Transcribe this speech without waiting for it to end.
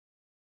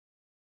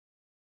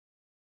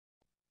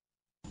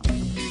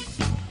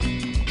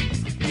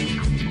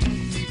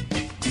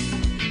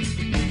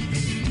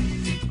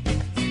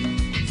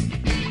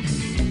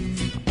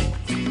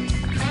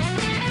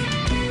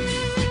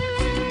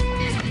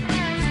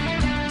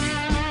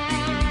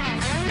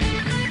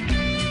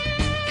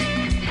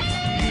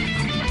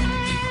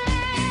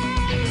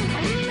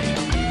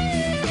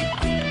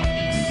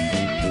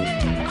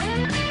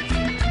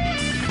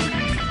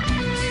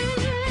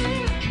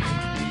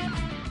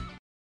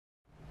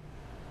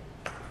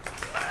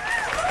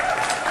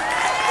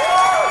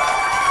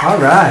All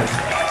right,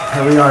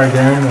 here we are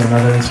again,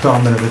 another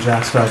installment of the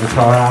Jack Starr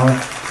Guitar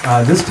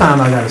Hour. This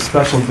time I got a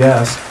special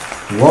guest,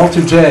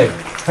 Walter J.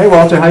 Hey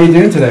Walter, how you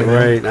doing today,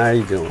 man? Great, how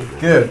you doing?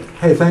 Good.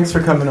 Hey, thanks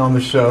for coming on the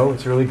show.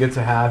 It's really good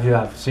to have you.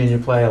 I've seen you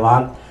play a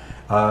lot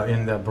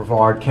in the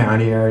Brevard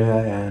County area,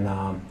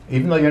 and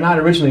even though you're not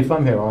originally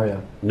from here, are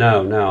you?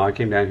 No, I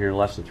came down here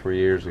less than 3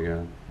 years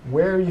ago.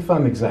 Where are you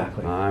from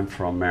exactly? I'm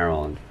from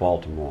Maryland,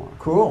 Baltimore.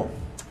 Cool,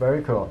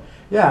 very cool.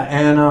 Yeah,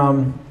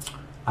 and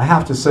I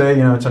have to say,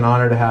 you know, it's an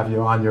honor to have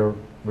you on. You're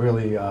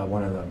really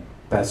one of the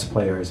best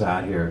players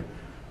out here,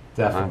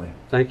 definitely.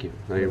 Thank you.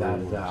 Thank you Without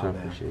very a much. doubt, I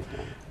man. appreciate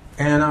that.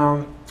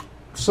 And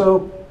so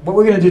what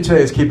we're going to do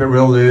today is keep it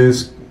real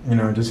loose, you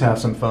know, just have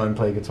some fun,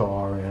 play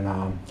guitar,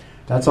 and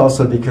that's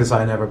also because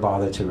I never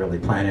bothered to really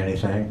plan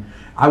anything.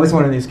 I was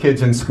one of these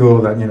kids in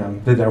school that, you know,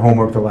 did their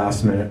homework the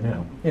last minute,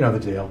 you know the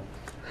deal.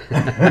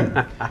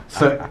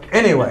 So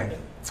anyway,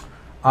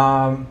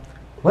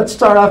 let's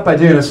start off by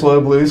doing a slow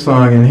blues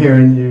song and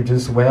hearing you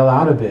just wail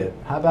out a bit.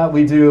 How about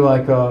we do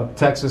like a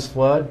Texas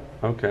Flood?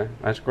 Okay,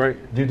 that's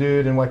great. Do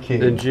it in what key?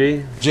 In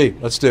G? G,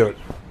 let's do it.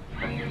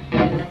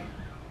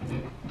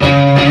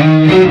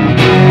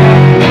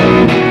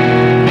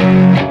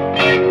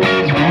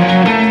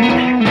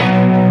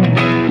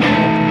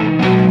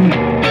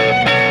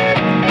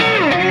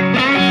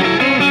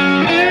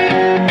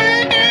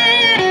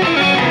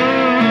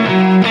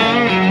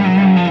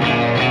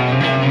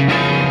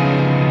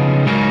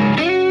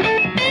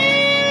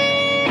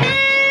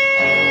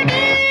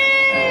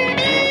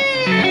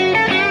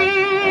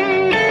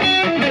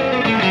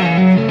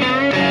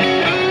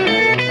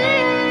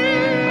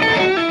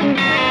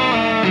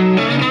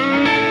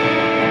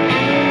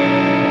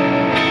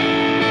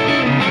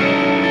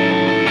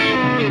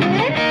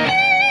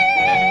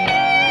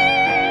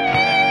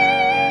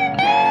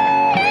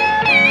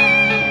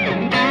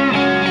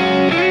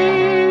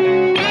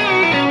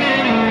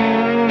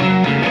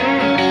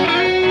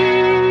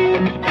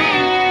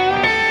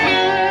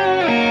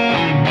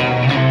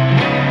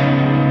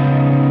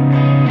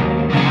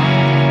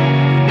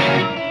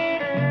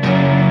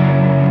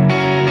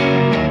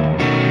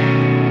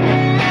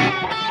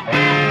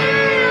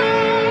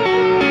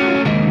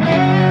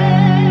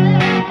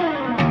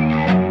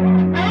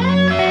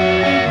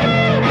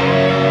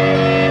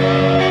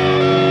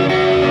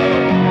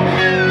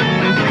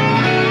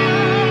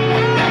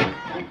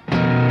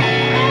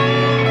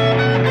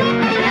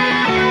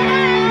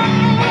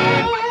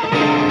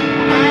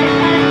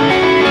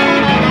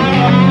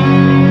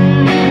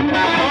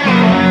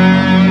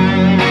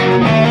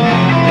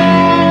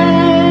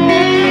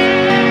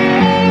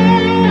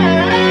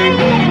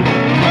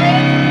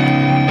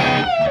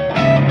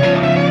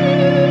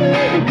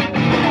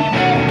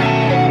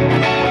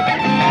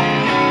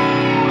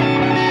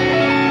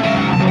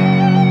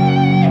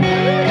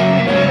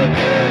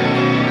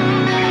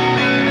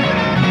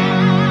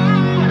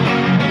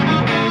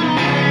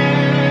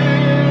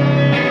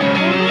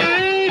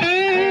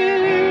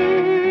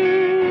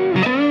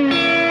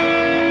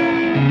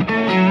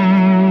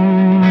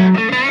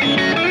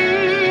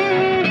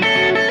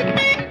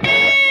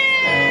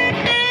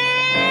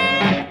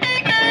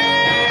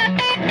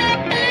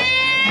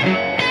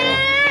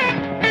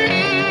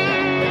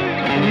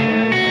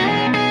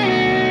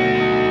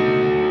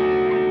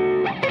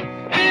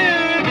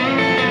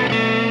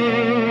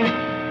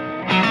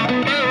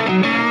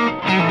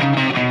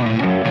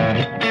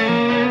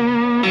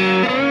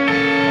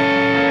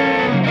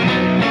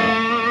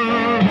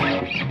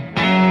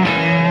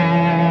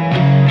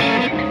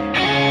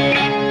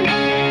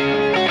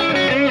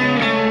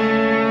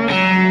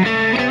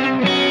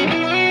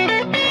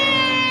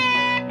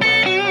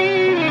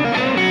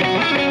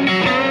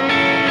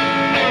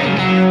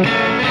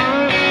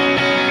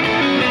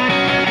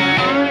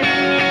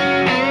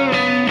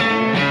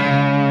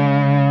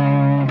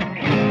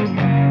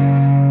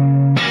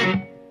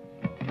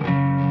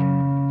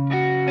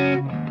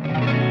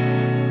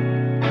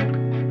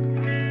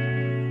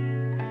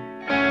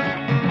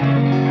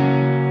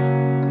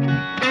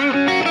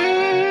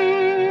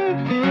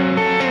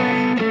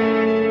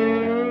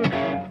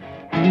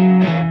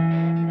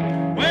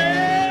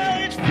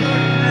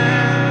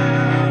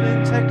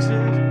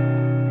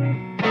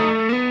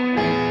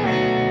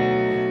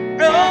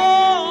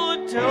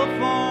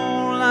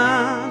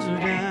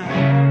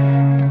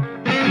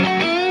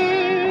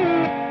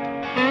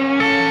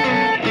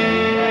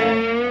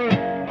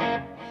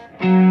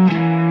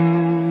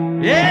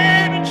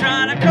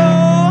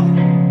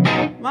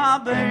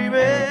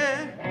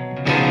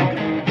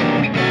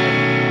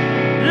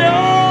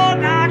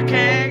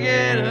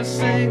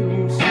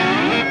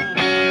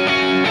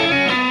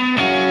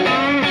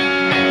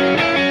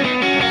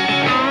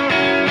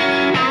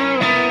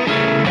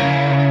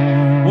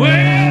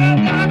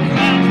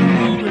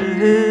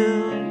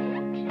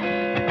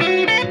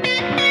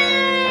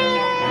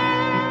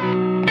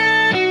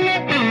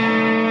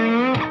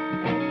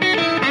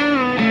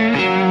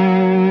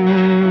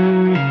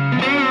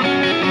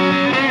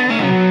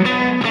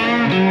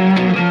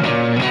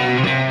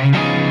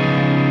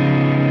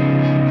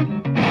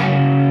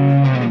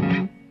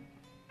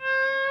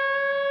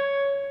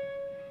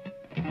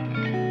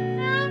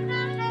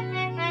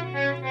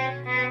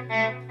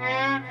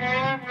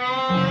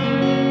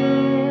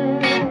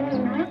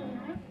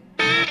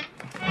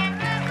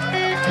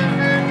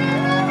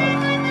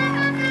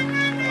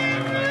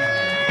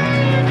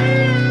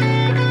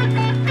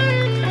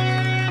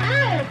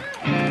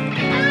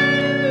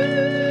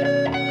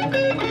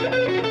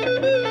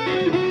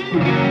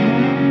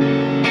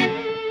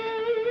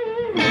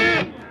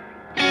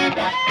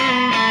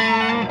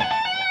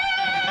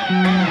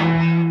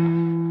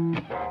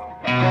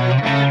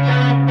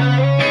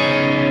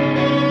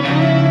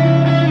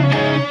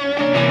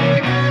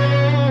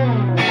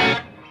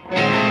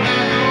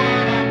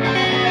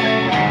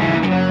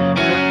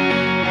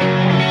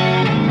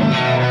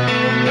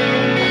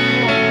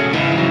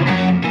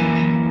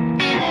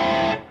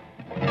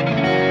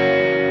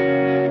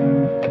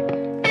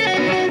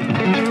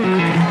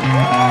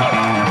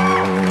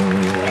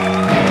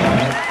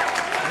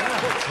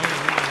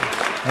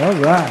 All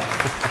right.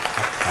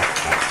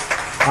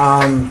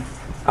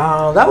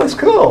 That was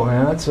cool,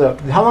 man. That's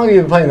how long have you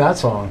been playing that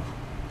song?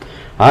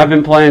 I've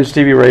been playing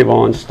Stevie Ray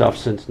Vaughan stuff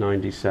since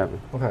 '97.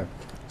 Okay.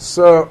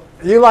 So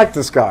you like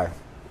this guy?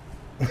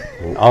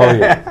 Oh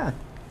yeah.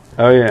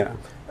 Oh yeah.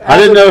 I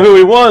didn't know who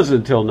he was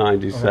until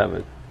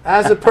 '97.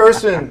 As a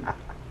person,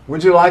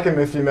 would you like him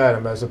if you met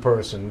him as a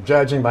person,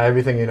 judging by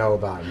everything you know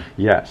about him?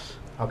 Yes.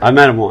 Okay. I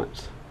met him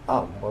once.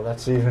 Oh, well,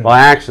 that's even... By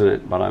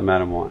accident, but I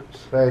met him once.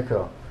 Very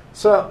cool.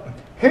 So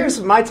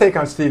here's my take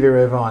on Stevie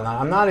Ray Vaughan.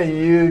 I'm not a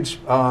huge...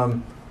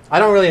 I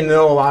don't really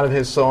know a lot of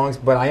his songs,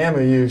 but I am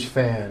a huge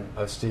fan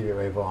of Stevie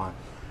Ray Vaughan.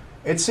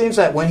 It seems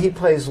that when he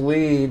plays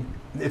lead,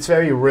 it's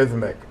very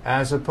rhythmic,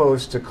 as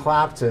opposed to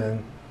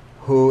Clapton,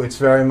 who it's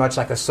very much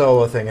like a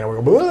solo thing. And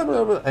we're blah,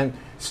 blah, blah, and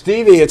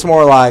Stevie, it's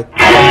more like...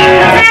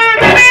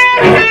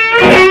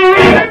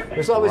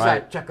 There's always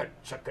Right. that chugga,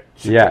 chugga,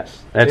 chugga.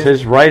 Yes. That's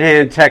his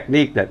right-hand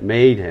technique that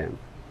made him.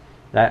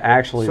 That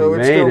actually So made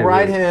it's the him.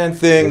 right-hand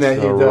thing that he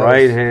It's does. the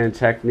right-hand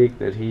technique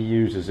that he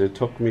uses. It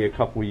took me a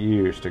couple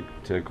years to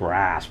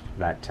grasp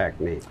that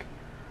technique.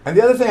 And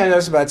the other thing I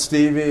noticed about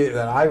Stevie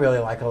that I really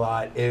like a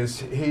lot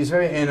is he's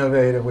very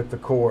innovative with the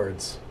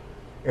chords.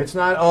 It's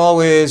not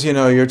always, you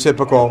know, your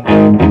typical,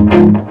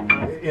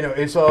 you know,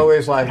 it's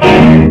always like,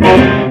 and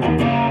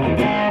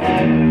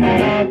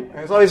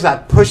it's always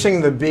that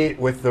pushing the beat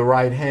with the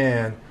right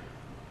hand.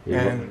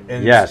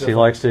 And Yes, he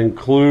likes to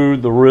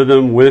include the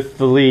rhythm with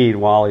the lead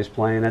while he's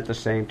playing at the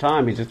same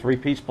time. He's a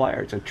three-piece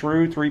player. It's a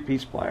true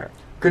three-piece player.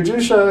 Could you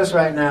show us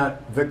right now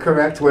the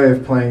correct way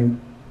of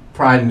playing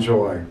Pride and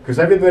Joy? Because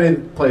everybody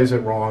plays it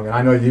wrong, and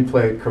I know you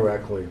play it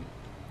correctly.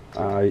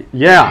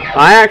 Yeah,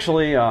 I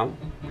actually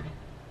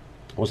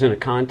was in a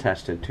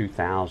contest in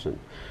 2000.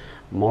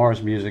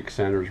 Mars Music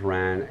Centers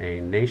ran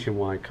a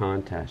nationwide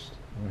contest.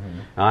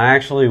 I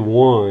actually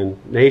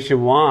won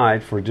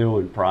nationwide for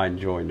doing Pride and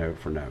Joy note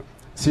for note.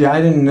 See,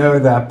 I didn't know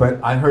that, but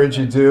I heard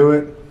you do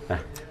it,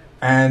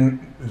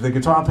 and the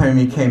guitar player in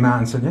me came out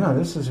and said, you know,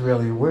 this is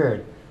really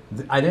weird.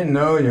 I didn't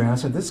know you, and I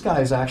said, this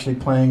guy's actually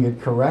playing it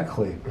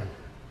correctly.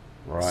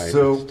 Right,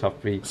 So, it's a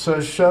tough beat.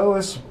 So show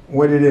us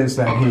what it is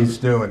that he's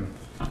doing.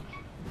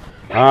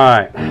 All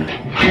right,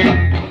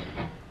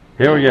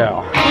 here we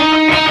go.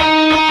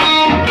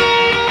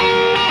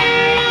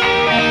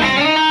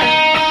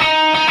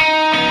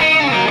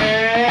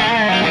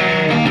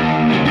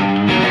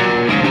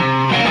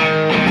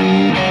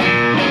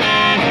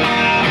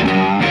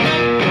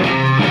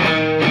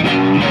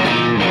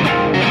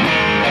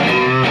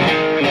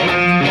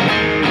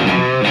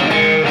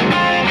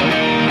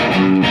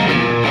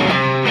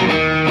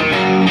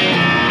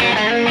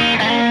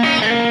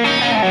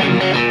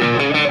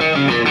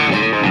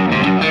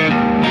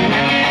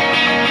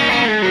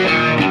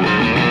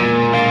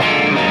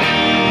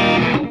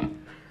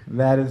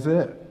 That is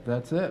it.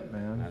 That's it,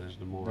 man. That is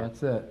the more.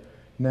 That's it.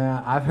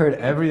 Now, I've heard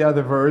every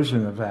other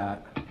version of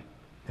that.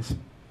 It's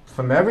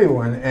from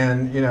everyone,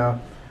 and, you know,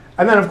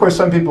 and then, of course,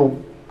 some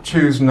people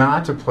choose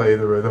not to play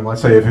the rhythm.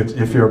 Let's say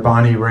if you're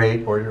Bonnie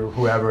Raitt or you're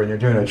whoever and you're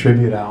doing a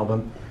tribute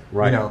album,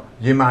 Right. you know,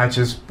 you might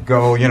just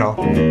go, you know,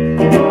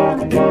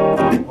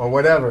 or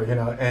whatever, you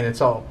know, and it's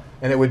all,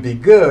 and it would be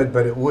good,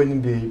 but it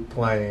wouldn't be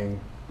playing.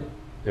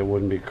 It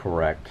wouldn't be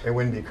correct. It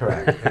wouldn't be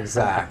correct,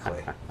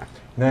 exactly.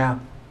 Now,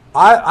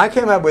 I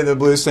came up with a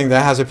blues thing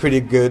that has a pretty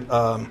good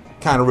kind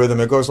of rhythm.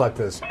 It goes like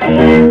this.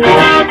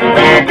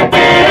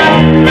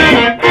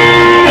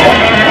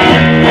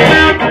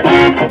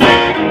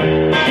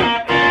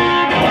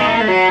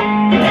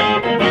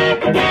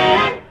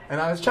 And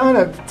I was trying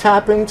to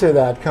tap into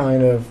that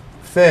kind of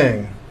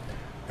thing,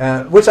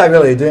 which I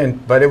really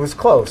didn't, but it was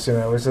close. You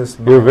know, it was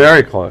just. You're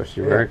very close.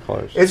 You're very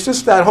close. It's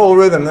just that whole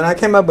rhythm. Then I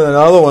came up with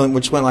another one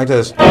which went like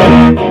this.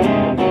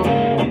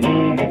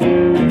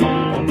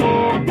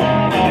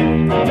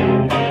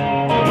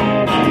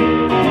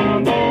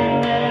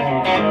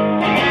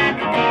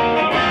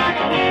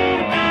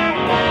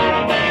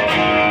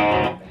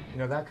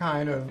 That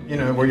kind of, you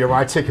know, where you're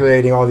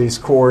articulating all these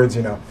chords,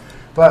 you know.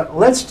 But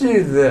let's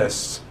do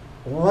this.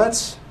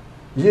 There's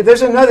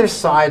another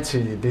side to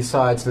you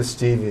besides the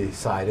Stevie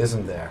side,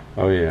 isn't there?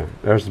 Oh yeah.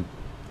 There's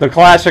the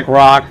classic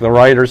rock, the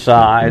writer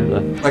side.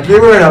 Like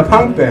you were in a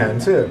punk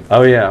band too.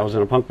 Oh yeah, I was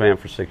in a punk band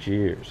for 6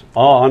 years.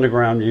 All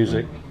underground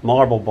music,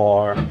 Marble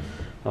Bar,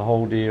 the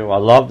whole deal. I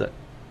loved it.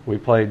 We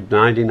played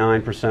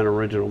 99%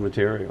 original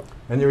material.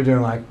 And you were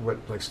doing like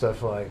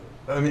stuff like,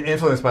 I mean,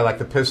 influenced by like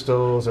the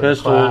Pistols or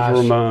Pistols, Clash.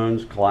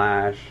 Ramones,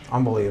 Clash.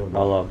 Unbelievable.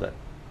 I loved it.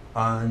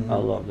 I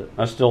loved it.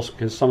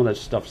 Because some of that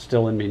stuff's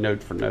still in me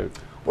note for note.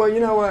 Well,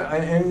 you know what,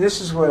 and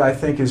this is what I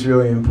think is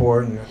really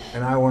important,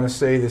 and I want to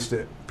say this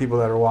to people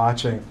that are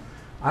watching.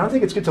 I don't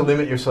think it's good to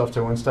limit yourself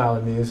to one style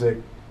of music.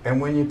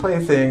 And when you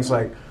play things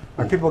like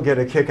people get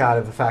a kick out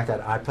of the fact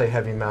that I play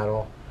heavy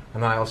metal,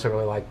 and I also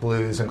really like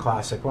blues and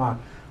classic rock.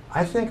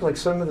 I think like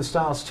some of the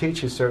styles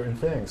teach you certain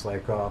things.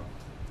 Like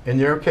in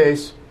your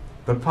case,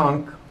 the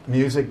punk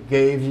music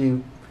gave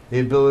you the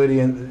ability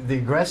and the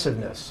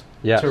aggressiveness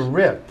to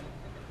rip.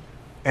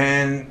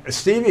 And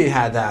Stevie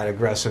had that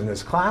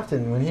aggressiveness.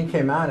 Clapton, when he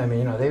came out, I mean,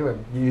 you know, they were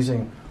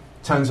using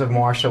tons of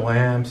Marshall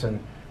amps, and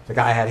the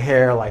guy had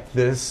hair like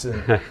this,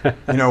 and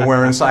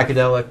wearing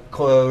psychedelic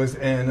clothes,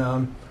 and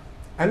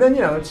then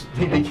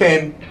he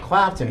became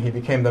Clapton. He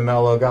became the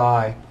mellow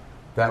guy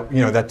that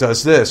that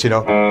does this,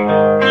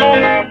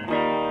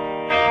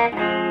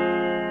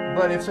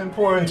 But it's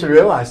important to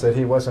realize that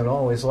he wasn't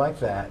always like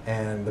that,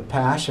 and the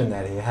passion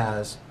that he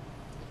has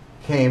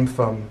came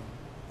from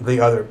the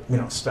other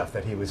stuff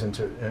that he was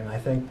into, and I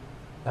think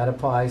that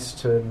applies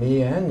to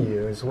me and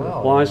you as well. It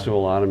applies to a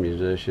lot of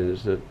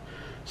musicians. The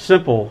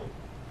simple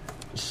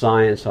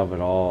science of it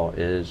all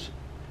is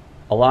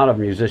a lot of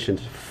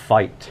musicians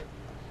fight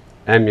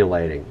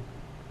emulating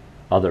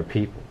other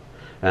people.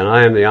 And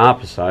I am the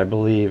opposite. I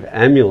believe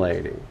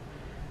emulating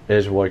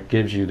is what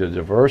gives you the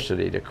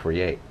diversity to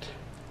create.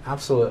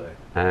 Absolutely.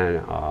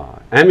 And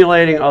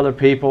emulating other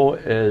people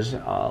is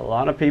a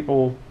lot of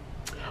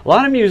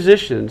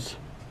musicians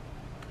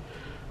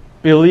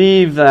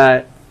believe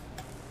that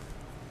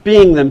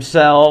being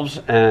themselves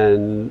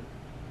and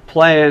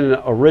playing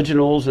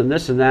originals and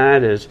this and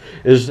that is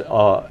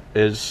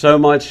so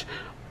much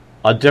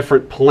a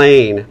different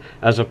plane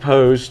as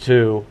opposed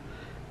to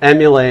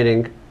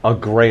emulating a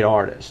great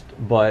artist.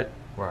 But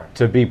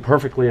to be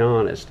perfectly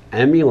honest,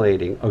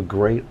 emulating a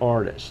great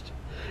artist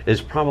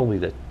is probably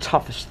the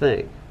toughest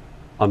thing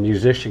a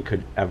musician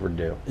could ever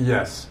do.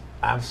 Yes,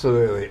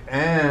 absolutely.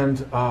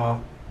 And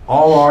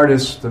all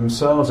artists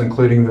themselves,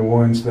 including the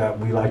ones that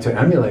we like to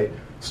emulate,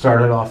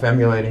 started off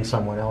emulating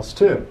someone else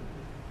too.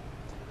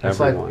 It's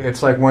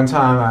like one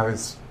time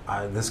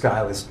this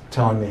guy was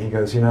telling me, he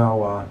goes,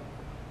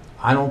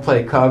 I don't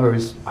play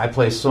covers, I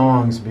play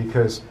songs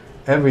because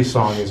every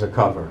song is a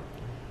cover.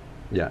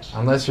 Yes.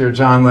 Unless you're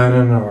John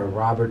Lennon or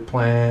Robert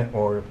Plant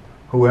or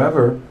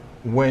whoever,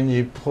 when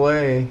you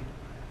play,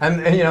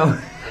 and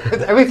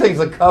everything's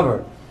a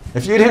cover.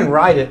 If you didn't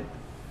write it,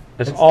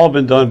 it's all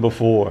been done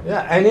before.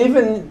 Yeah, and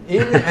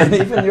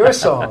even your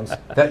songs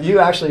that you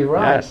actually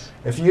write, yes.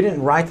 If you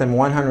didn't write them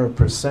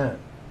 100%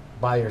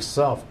 by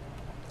yourself,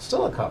 it's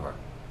still a cover.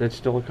 It's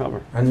still a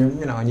cover.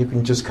 And and you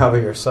can just cover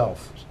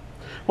yourself.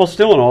 Well,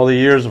 still in all the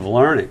years of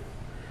learning,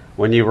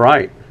 when you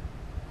write,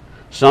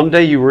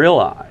 someday you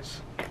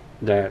realize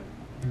that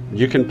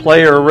you can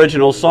play your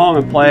original song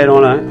and play it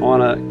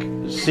on a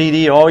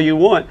CD all you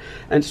want,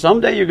 and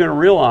someday you're going to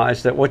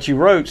realize that what you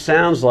wrote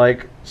sounds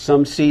like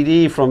some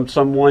CD from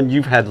someone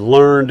you've had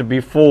learned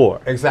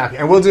before. Exactly,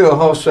 and we'll do a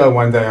whole show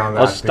one day on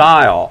that. A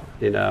style,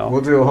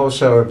 We'll do a whole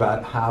show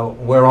about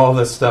where all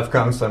this stuff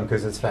comes from,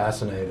 because it's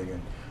fascinating,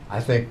 and I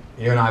think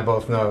you and I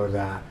both know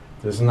that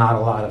there's not a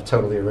lot of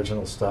totally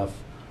original stuff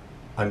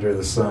under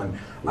the sun.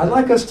 I'd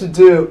like us to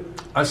do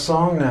a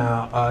song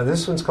now.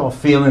 This one's called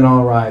 "Feeling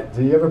All Right."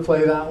 Did you ever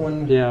play that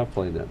one? Yeah, I've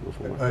played that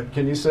before.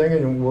 Can you sing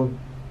it, and we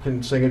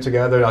can sing it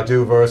together? I'll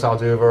do a verse, I'll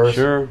do a verse.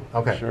 Sure.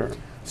 Okay. Sure.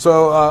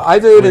 So I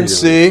do it in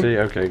C.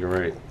 Okay,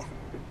 great.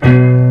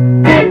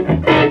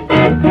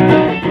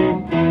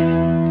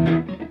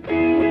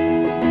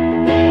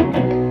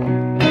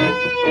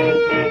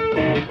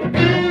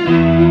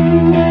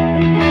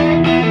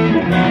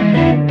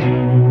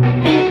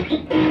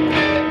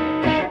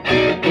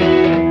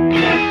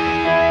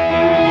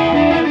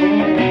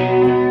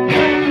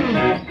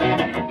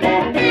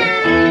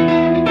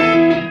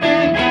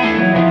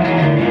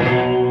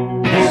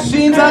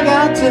 Seems I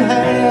got to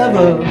have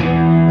a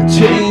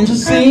change of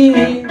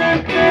scene,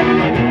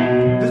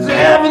 'cause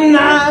every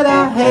night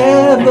I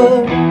have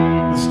the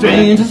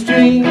strangest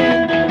dream,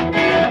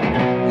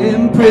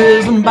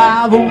 imprisoned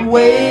by the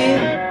way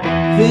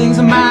things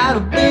might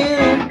have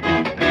been,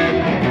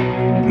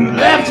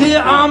 left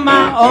here on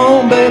my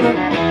own, baby,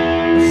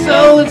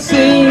 so it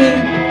seems.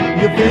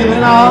 You're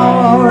feeling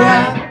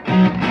alright.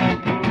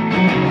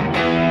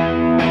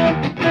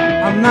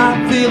 I'm not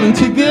feeling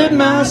too good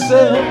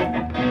myself.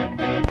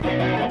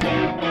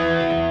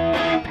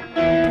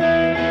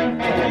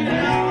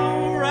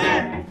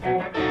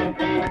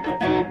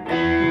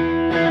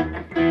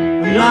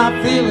 Not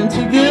feeling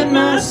too good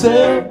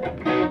myself.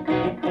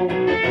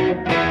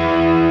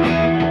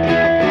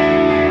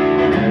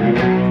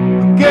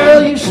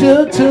 Girl, you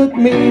sure took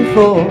me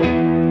for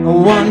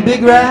one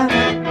big ride.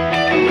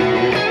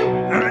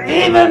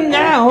 Even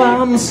now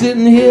I'm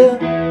sitting here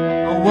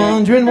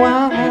wondering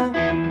why.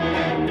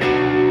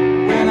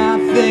 When I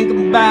think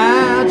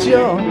about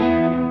your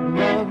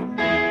love,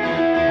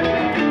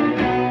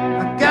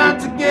 I got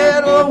to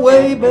get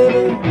away,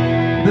 baby,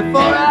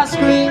 before I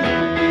scream.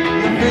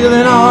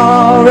 Feeling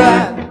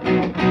alright.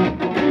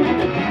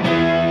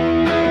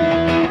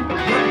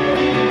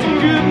 Too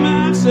good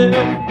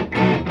myself.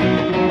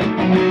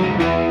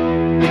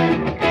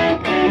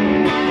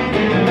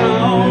 Feeling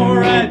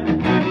alright.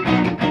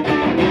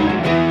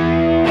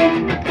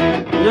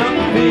 Not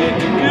feeling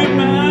too good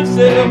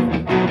myself.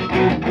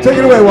 Take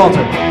it away,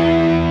 Walter.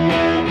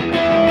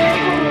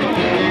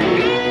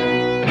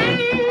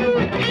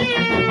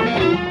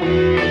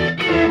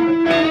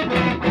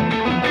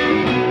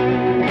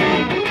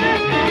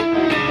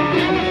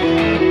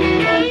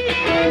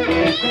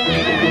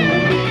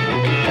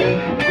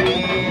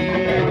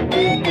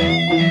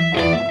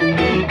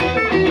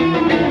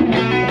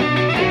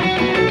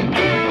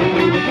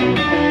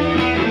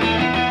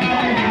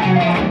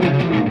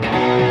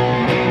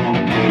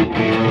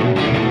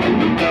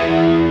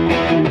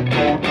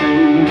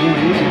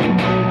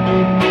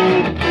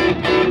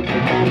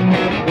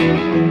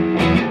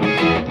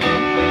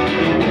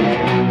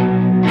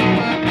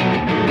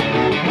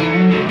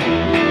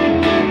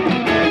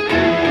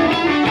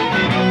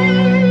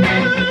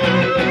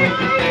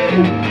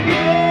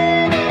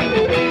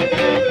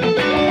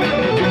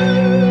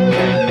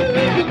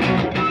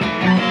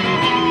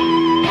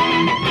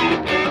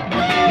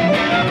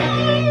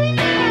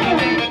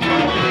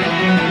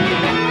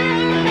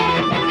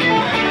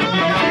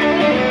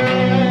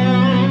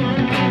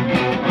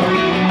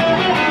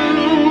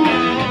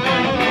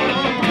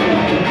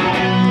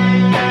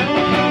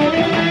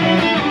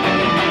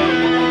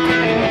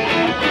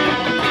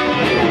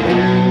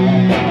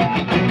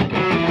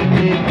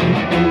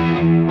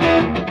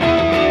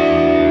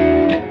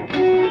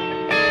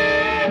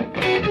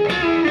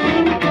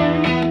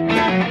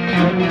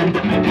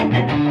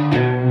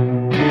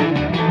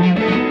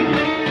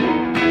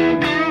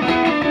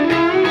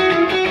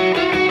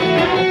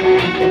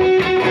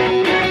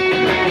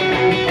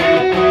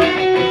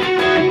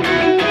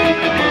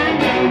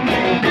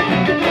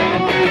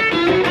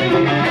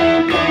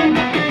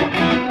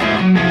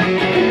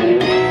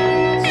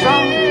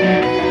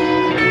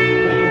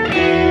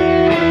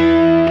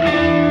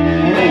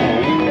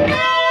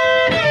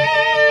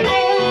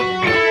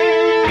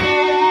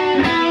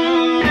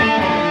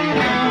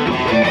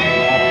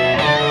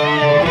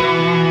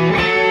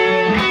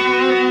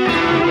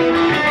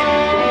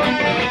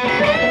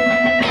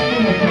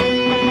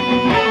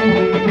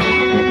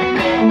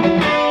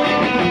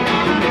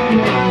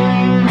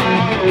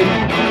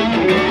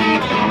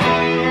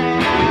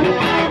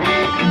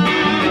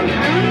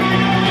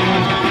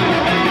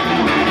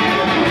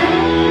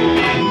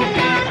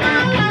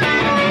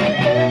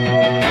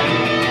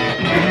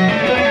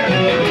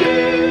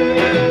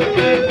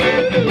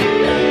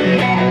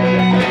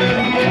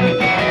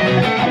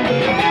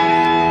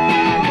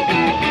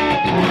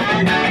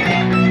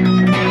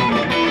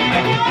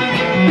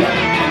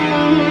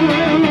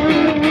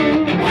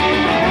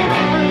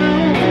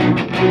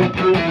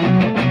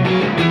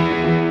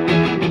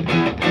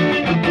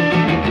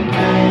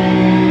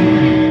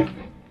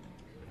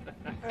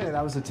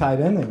 That was a tight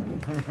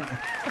ending. So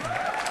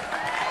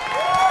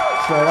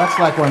that's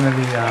like one of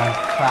the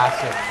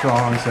classic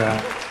songs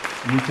that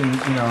you can,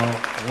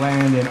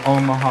 land in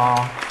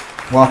Omaha,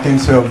 walk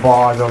into a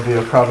bar, there'll be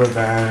a cover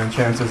band, and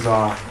chances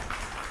are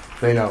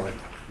they know it.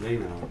 They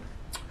know.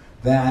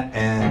 That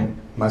and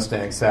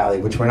Mustang Sally,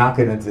 which we're not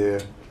going to do.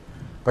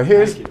 But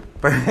here's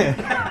but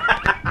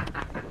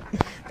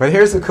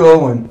here's the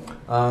cool one.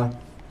 I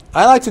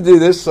like to do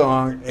this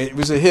song. It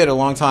was a hit a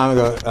long time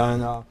ago,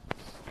 and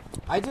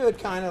I do it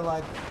kind of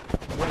like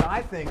what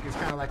I think is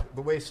kind of like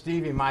the way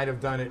Stevie might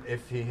have done it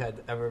if he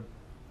had ever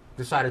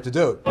decided to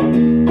do it.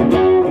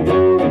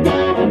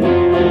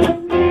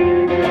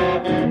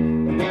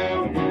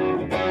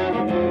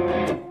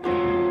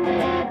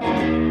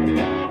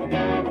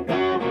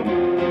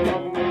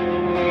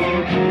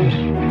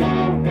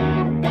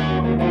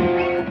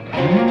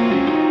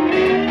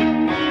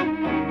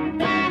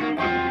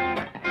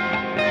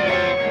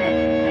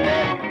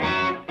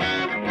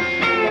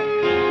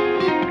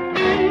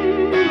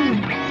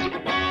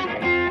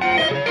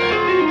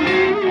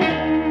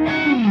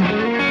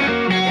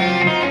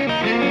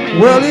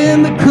 Well,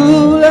 in the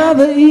cool of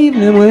the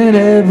evening when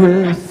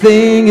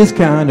everything is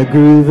kind of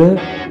groovy,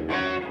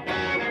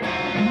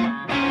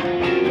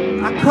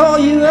 I call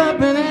you up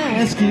and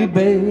ask you,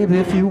 babe,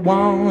 if you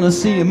want to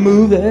see a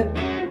movie.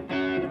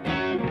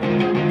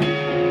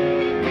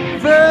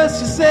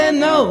 First you say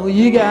no,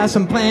 you got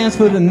some plans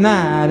for the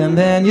night, and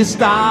then you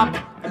stop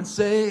and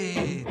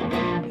say,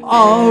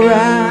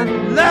 alright,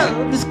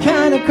 love is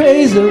kind of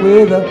crazy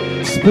with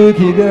a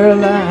spooky girl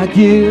like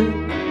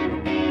you.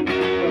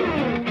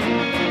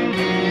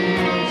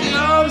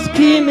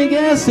 Keep me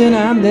guessing,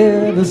 I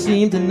never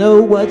seem to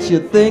know what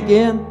you're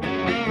thinking.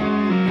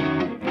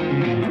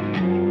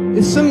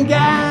 If some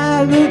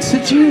guy looks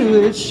at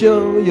you, it's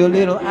sure your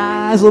little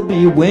eyes will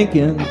be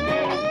winking. Well,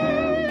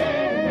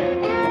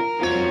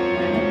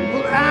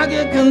 I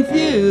get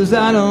confused,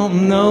 I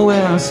don't know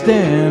where I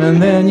stand,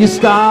 and then you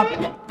stop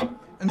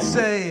and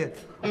say,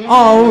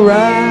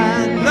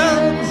 alright,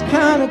 love's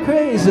kinda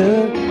crazy,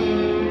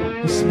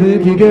 a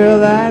spooky girl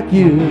like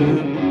you.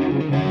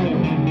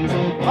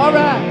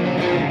 Alright.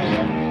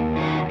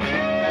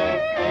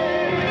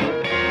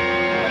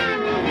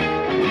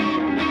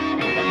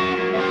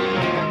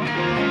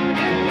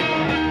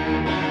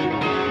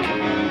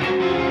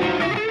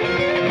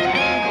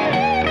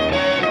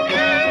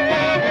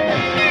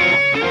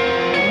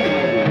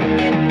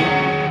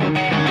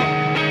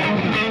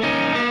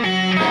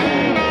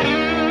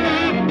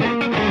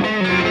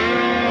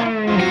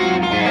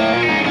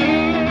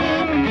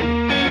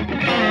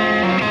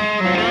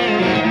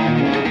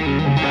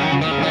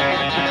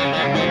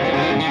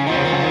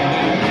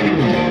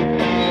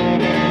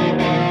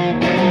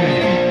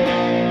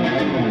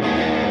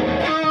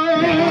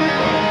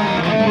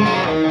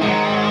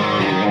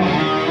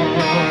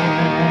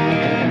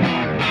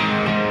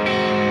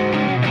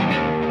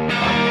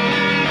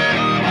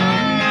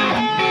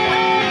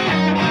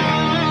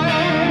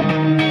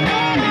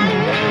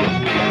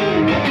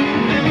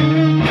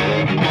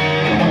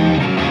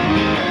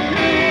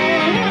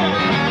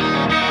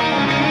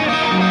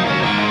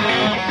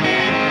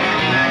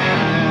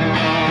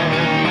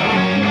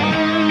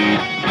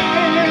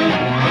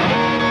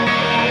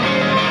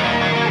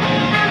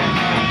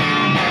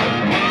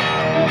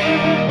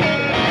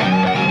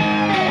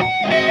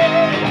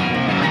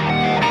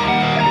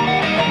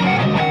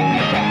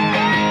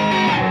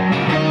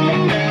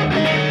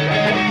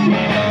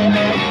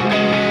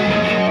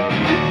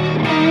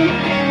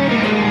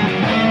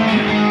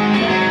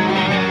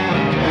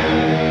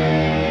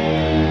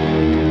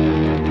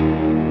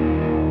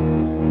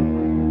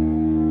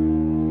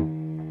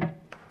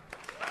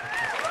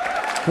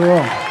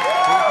 Cool.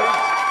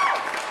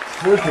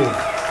 Spooky.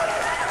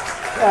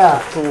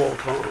 Yeah. Cool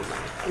song.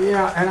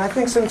 Yeah, and I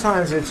think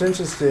sometimes it's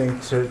interesting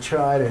to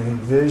try to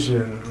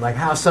envision like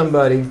how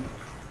somebody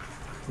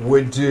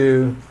would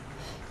do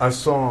a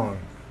song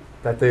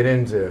that they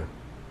didn't do.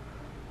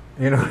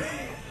 You know?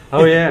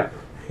 Oh yeah.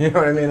 You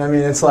know what I mean? I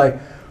mean, it's like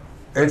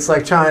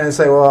trying to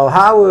say, well,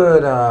 how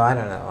would I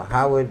don't know,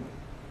 how would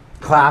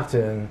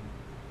Clapton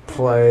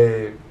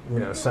play, you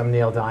know, some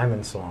Neil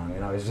Diamond song? You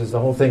know, it's just the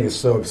whole thing is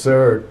so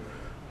absurd.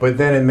 But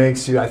then it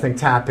makes you, I think,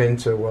 tap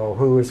into, well,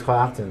 who is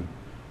Clapton?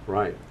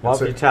 Right. Well,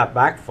 if you tap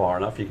back far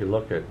enough, you can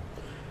look at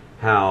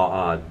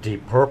how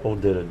Deep Purple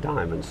did a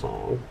Diamond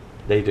song.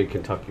 They did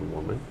Kentucky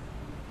Woman.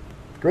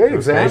 Great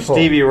example.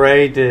 Stevie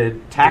Ray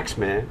did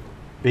Taxman,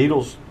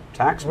 Beatles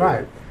Taxman.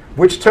 Right.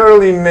 Which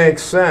totally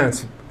makes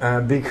sense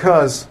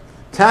because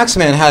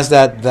Taxman has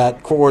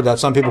that chord that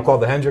some people call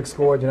the Hendrix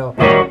chord, you know.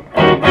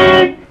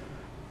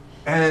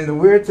 And the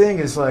weird thing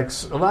is, like,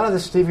 a lot of the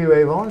Stevie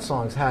Ray Vaughan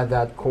songs had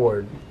that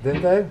chord,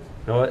 didn't they?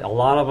 No, a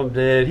lot of them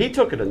did. He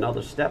took it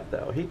another step,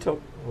 though. He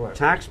took Right.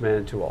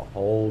 Taxman to a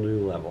whole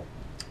new level.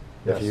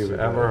 Yes, if you've he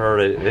ever did. heard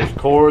it, his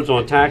chords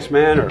on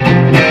Taxman are...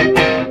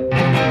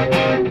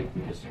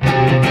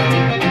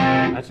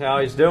 That's how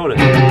he's doing it.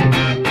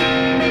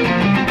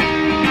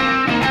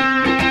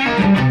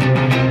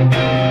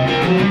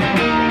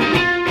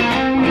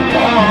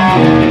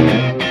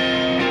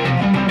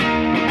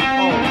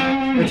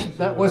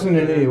 That wasn't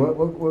an E.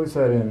 What was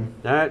that in?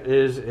 That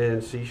is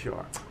in C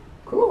sharp.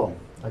 Cool.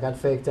 I got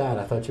faked out.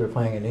 I thought you were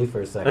playing an E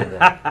for a second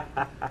there.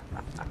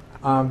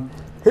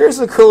 Here's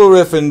a cool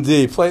riff in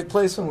D.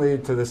 Play some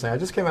lead to this thing. I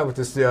just came up with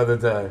this the other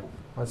day.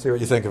 Let's see what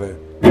you think of it.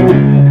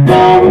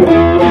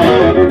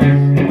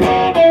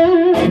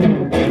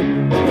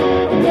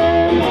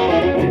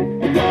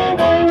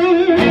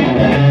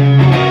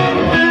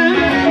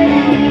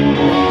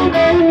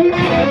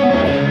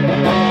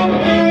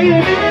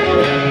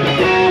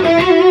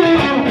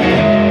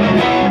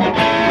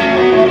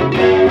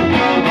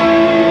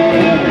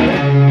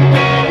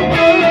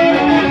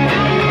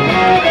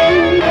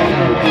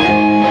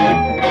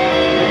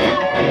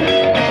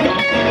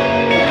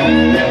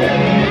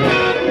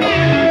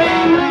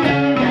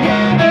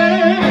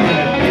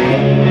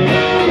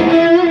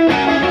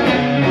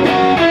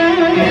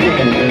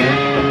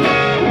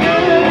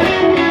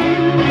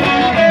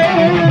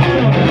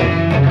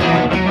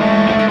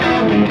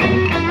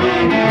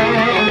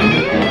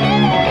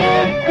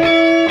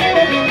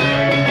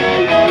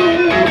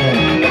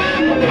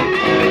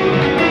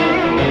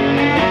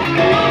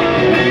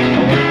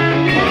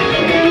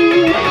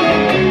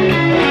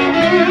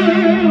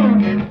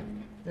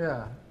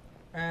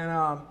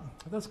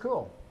 That's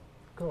cool.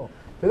 Cool.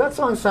 Did that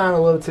song sound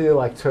a little to you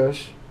like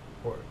Tush?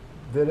 Or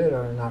did it,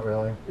 or not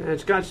really? Yeah,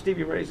 it's got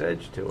Stevie Ray's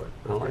edge to it.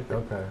 I like it.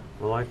 Okay.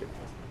 I like it.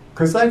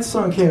 Because that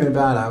song came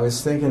about, I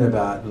was thinking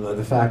about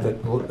the fact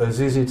that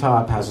ZZ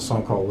Top has a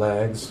song called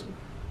Legs,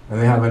 and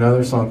they have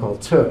another song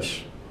called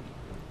Tush.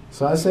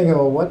 So I was thinking,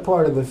 well, what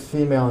part of the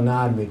female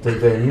anatomy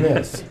did they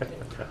miss?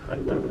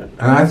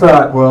 And I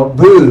thought, well,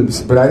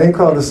 boobs, but I didn't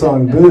call the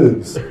song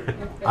Boobs.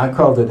 I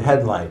called it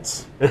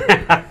Headlights.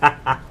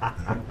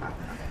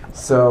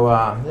 So,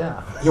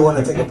 yeah. You want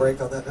to take a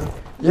break on that note?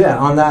 Yeah,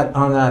 on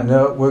that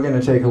note, we're going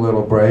to take a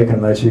little break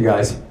and let you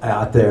guys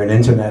out there in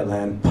internet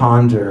land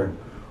ponder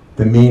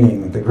the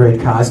meaning, the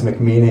great cosmic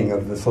meaning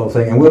of this whole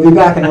thing. And we'll be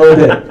back in a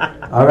little bit.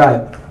 All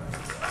right.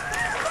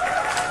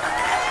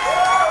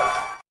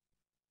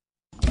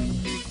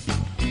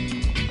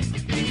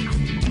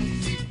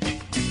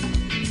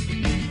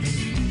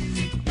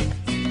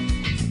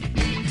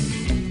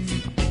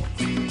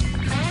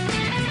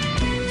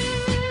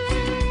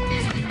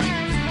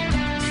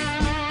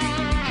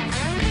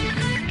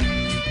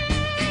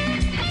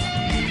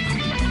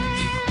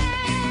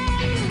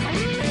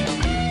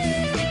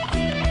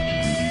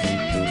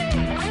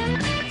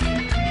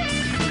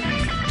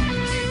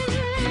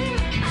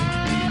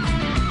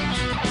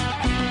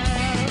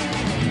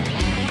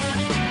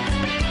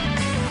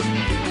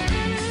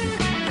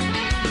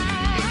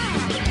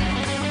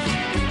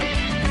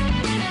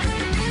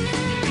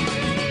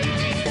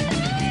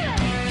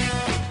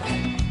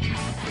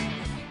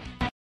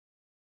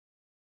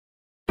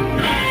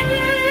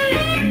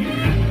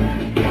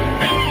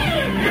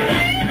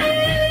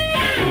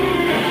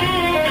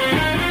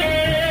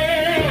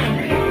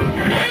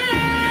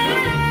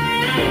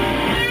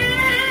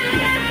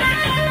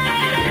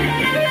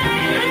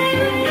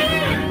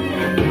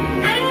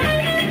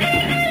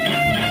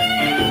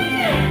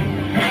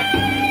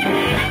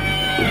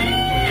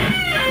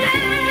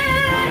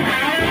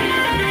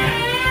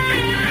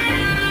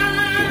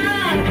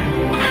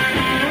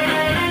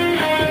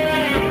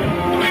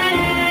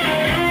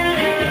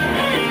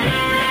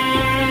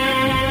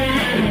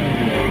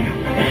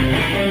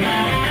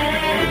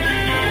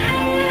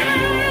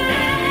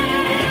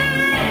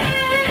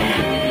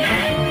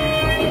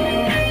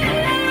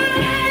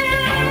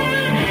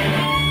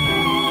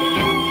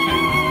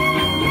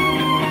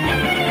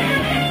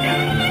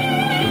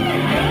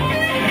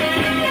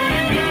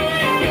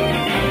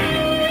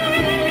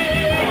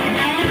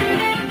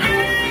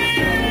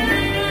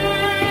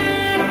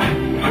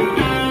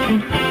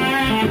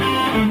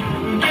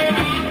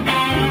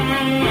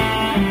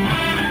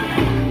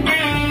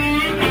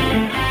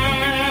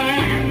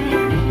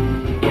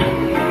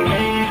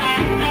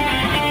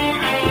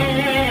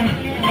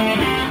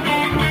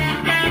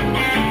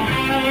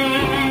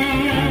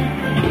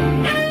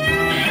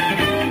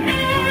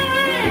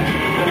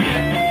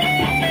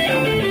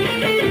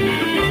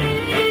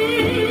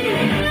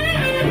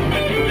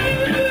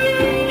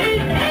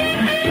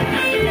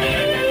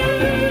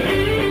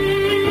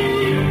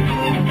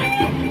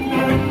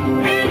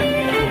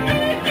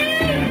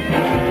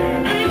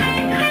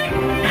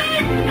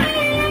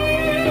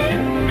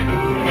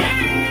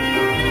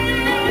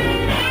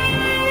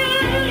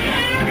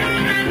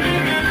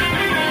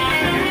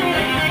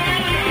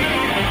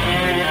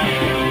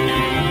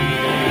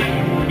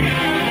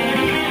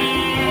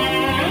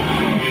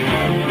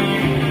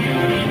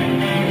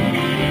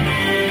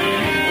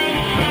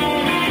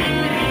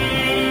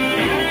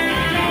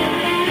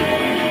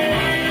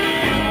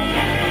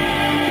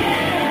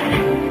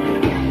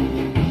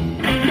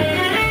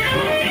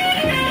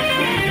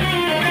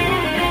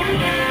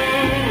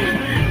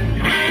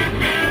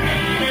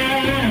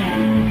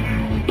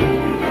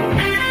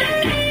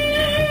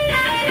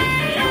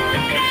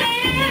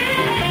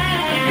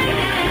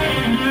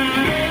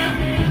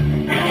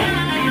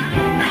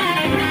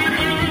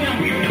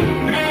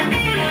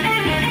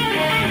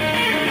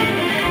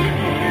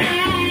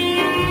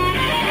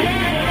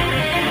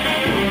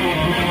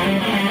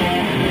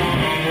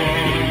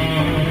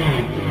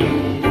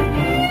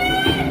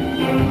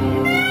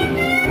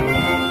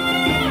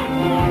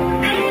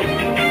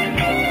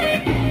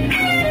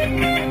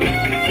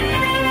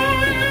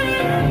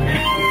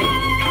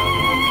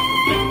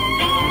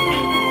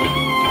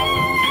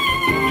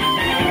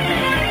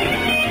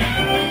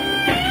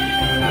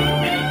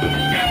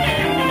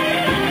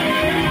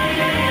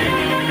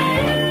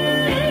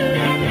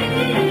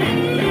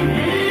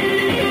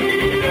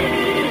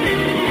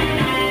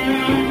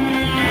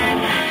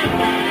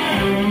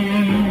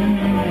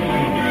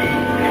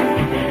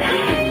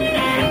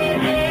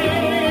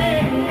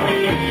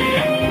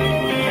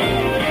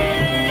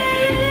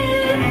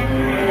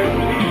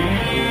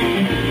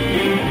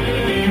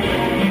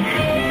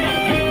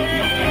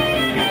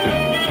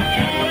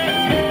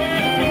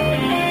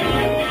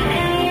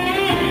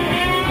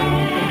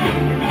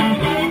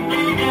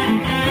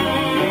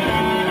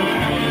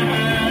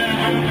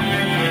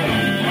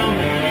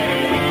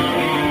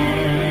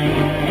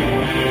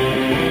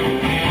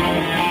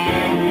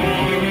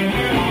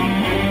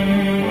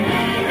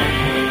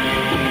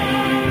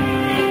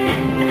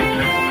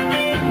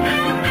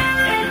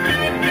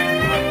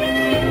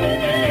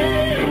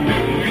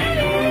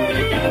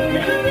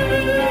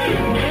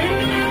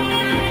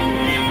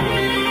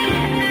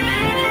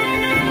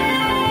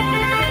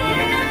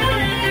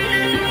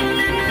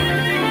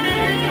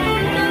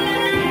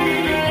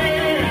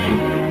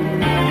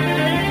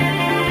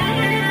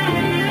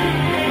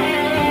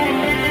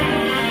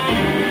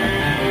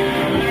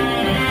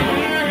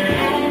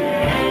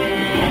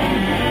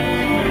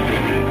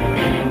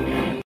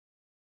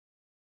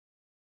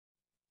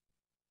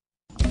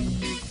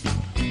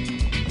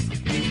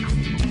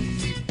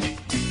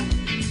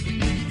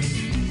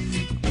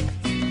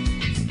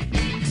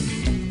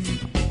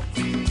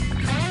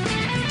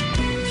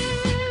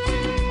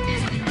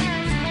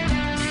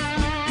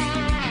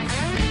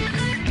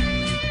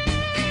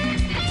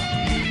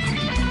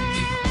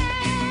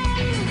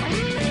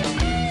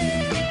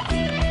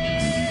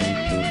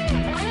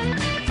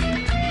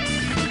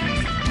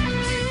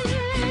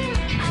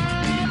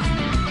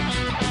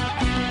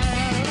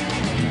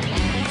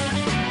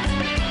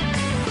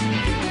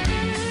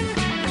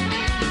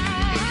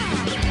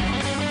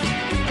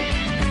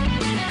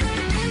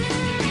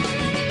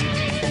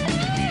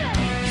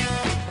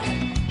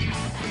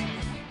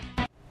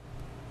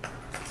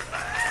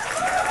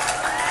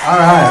 All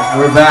right,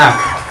 we're back.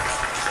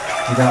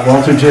 We got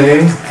Walter J,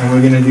 and we're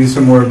going to do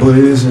some more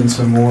blues and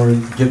some more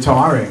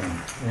guitaring,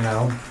 you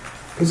know,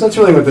 because that's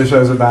really what the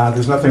show's about.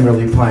 There's nothing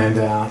really planned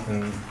out,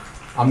 and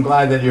I'm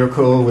glad that you're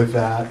cool with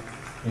that,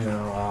 you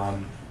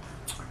know.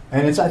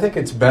 And I think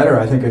it's better.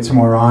 I think it's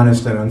more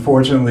honest, and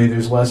unfortunately,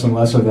 there's less and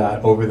less of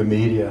that over the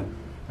media.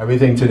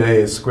 Everything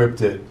today is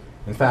scripted.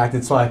 In fact,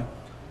 it's like,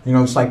 you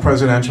know, it's like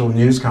presidential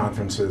news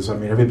conferences. I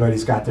mean,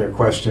 everybody's got their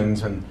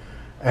questions, and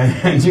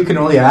you can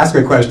only ask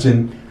a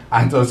question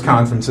at those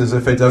conferences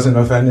if it doesn't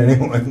offend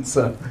anyone.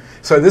 So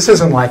this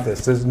isn't like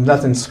this. There's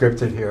nothing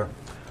scripted here.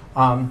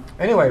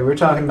 Anyway, we're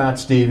talking about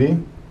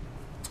Stevie.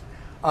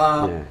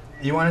 Yeah.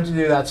 You wanted to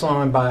do that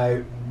song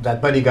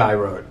that Buddy Guy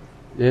wrote.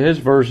 Yeah, his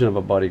version of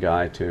a Buddy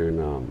Guy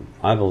tune,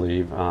 I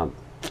believe, and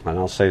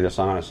I'll say this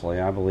honestly,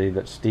 I believe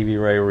that Stevie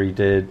Ray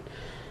redid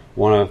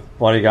one of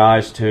Buddy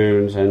Guy's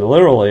tunes, and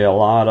literally a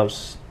lot of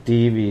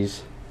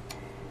Stevie's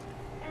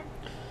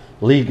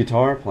lead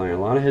guitar playing,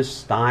 a lot of his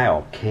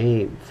style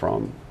came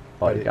from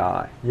Buddy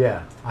Guy.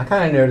 Yeah, I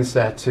kind of noticed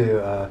that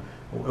too.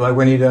 Like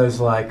when he does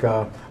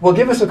well,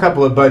 give us a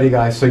couple of Buddy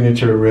Guy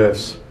signature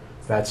riffs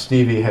that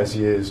Stevie has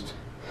used.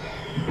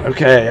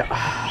 Okay.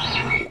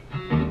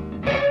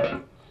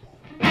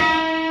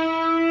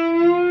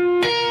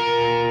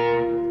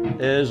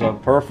 Is a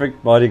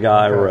perfect Buddy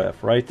Guy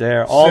riff right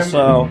there.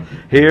 Also,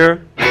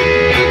 here.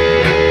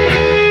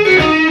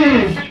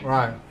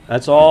 Right.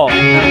 That's all.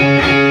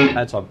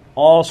 That's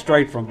all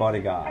straight from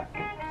Buddy Guy.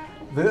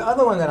 The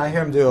other one that I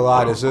hear him do a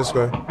lot is this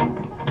one.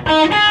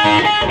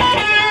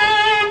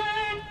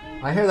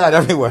 I hear that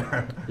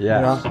everywhere.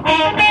 Yes. You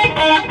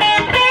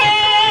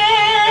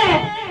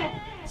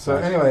know? So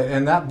anyway,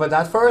 but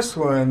that first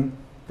one,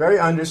 very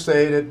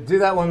understated. Do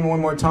that one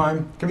more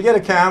time. Can we get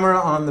a camera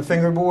on the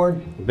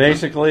fingerboard?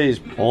 Basically, he's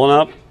pulling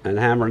up and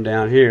hammering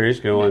down here. He's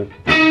going.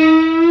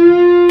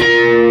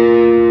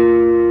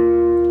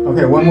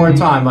 Okay, one more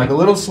time, like a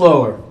little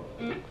slower.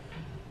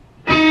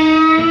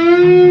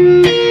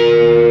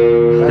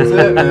 That's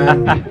it,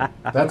 man.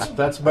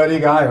 That's Buddy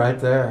Guy right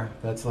there.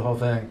 That's the whole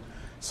thing.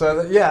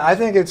 So yeah, I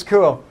think it's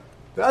cool.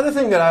 The other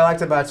thing that I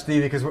liked about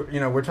Stevie, because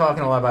we're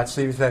talking a lot about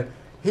Stevie today,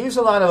 he used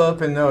a lot of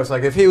open notes.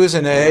 Like if he was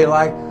an A,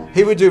 like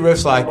he would do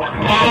riffs like.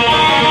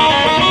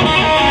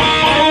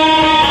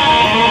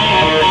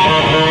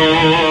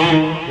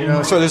 You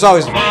know, so there's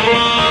always.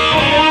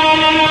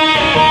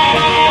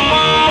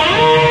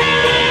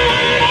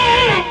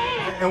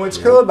 And what's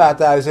cool about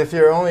that is if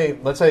you're only,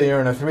 let's say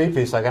you're in a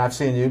three-piece, like I've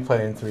seen you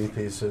play in three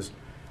pieces,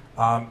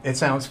 it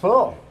sounds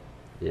full.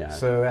 Yeah.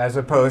 So as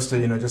opposed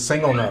to, just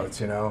single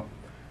notes,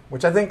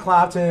 which I think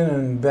Clapton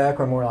and Beck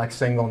are more like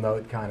single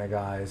note kind of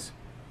guys.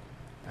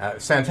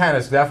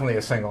 Santana's definitely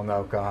a single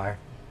note guy.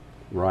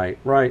 Right.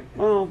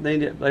 Well,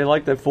 they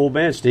like that full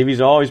band.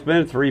 Stevie's always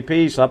been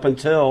three-piece up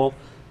until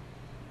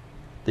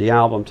the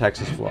album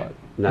Texas Flood.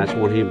 And that's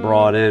when he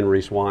brought in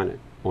Reese Wynant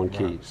on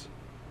keys.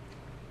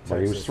 So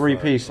he was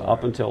three-piece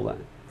up until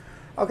then.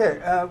 Okay,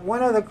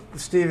 one other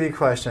Stevie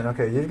question.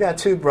 Okay, you've got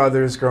two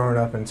brothers growing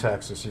up in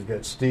Texas. You've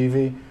got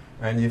Stevie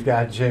and you've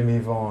got Jimmy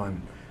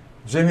Vaughn.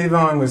 Jimmy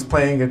Vaughn was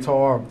playing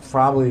guitar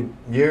probably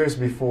years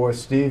before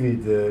Stevie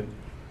did,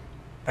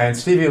 and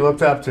Stevie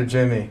looked up to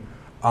Jimmy.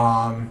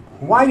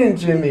 Why didn't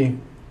Jimmy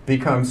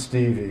become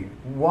Stevie?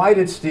 Why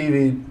did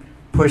Stevie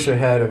push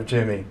ahead of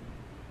Jimmy?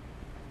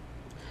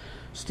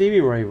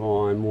 Stevie Ray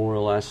Vaughan more or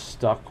less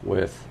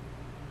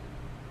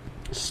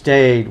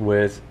stayed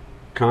with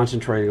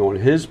concentrating on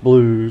his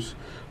blues,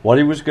 what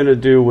he was going to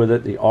do with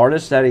it, the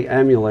artists that he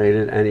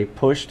emulated, and he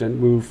pushed and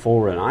moved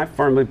forward. And I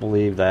firmly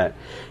believe that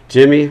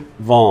Jimmy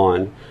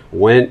Vaughn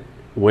went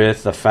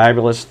with the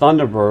Fabulous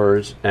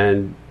Thunderbirds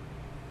and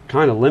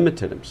kind of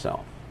limited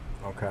himself.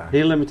 Okay.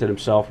 He limited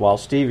himself while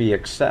Stevie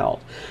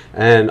excelled.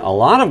 And a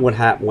lot of what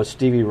happened with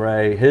Stevie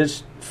Ray,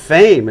 his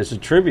fame is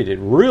attributed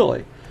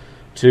really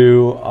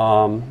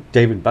to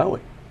David Bowie.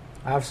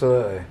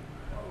 Absolutely.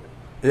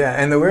 Yeah,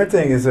 and the weird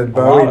thing is that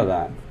Bowie, a lot of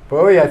that.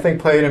 Bowie, I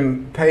think, paid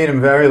him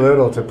very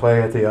little to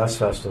play at the US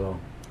Festival.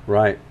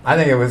 Right. I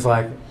think it was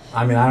like,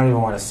 I don't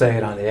even want to say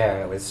it on the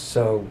air. It was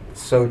so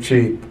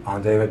cheap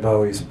on David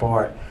Bowie's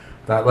part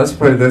that, let's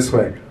put it this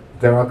way,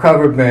 there are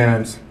cover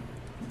bands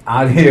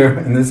out here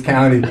in this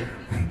county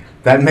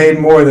that made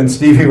more than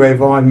Stevie Ray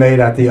Vaughan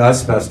made at the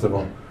US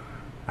Festival.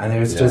 And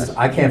there's just,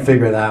 I can't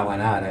figure that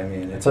one out.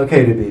 It's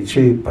okay to be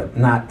cheap, but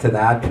not to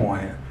that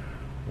point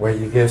where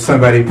you give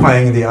somebody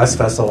playing the US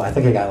Festival, I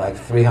think he got like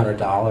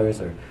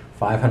 $300 or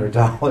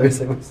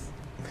 $500. It was.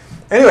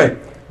 Anyway,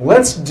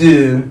 let's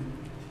do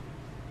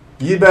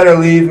You Better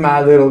Leave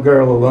My Little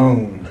Girl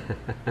Alone.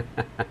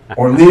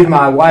 Or Leave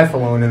My Wife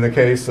Alone in the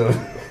case of...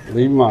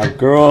 Leave My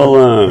Girl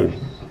Alone.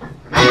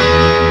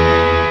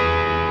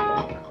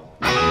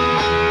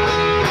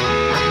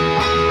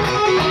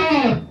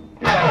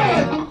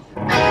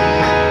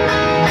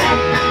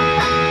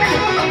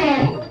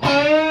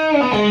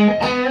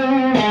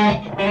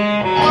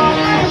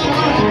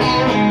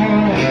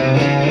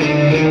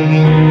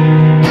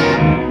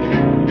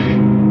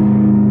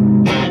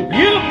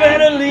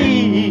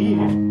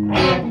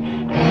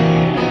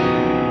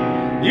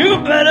 You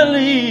better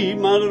leave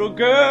my little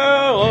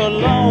girl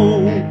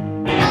alone.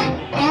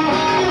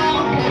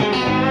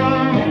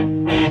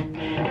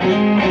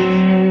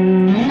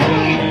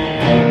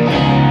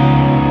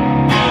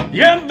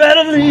 You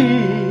better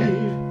leave.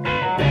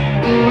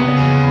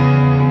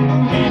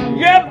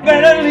 You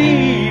better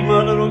leave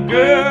my little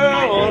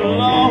girl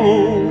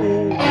alone.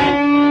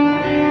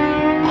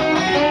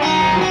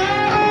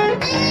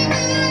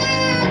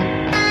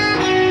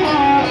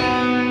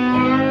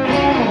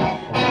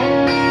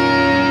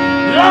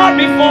 Lord,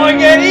 before I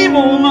get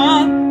evil,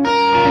 ma,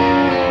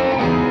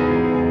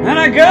 and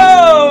I go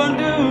and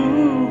do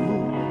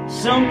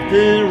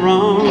something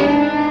wrong.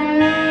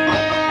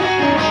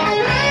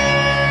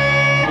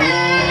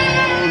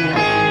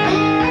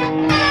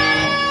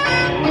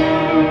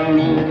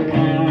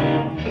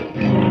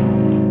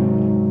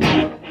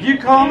 You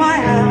called my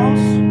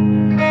house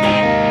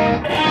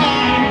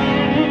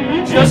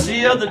just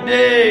the other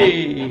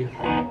day,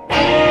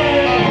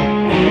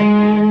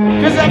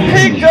 'cause I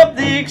picked up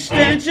the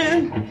extension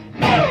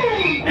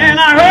and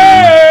I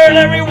heard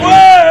every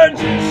word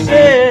you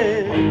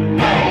said.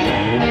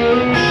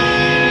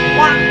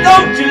 Why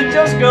don't you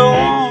just go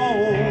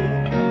on?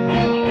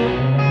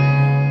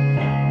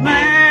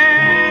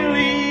 Man,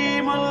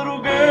 leave my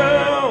little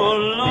girl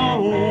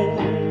alone.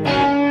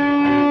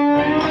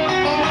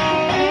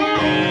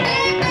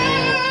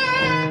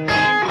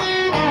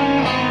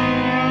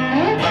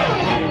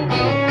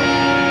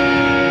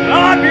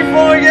 Not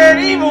before you get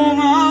evil,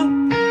 Mom,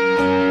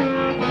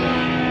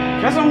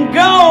 'cause I'm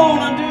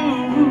gonna do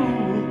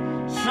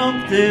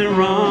something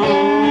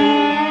wrong.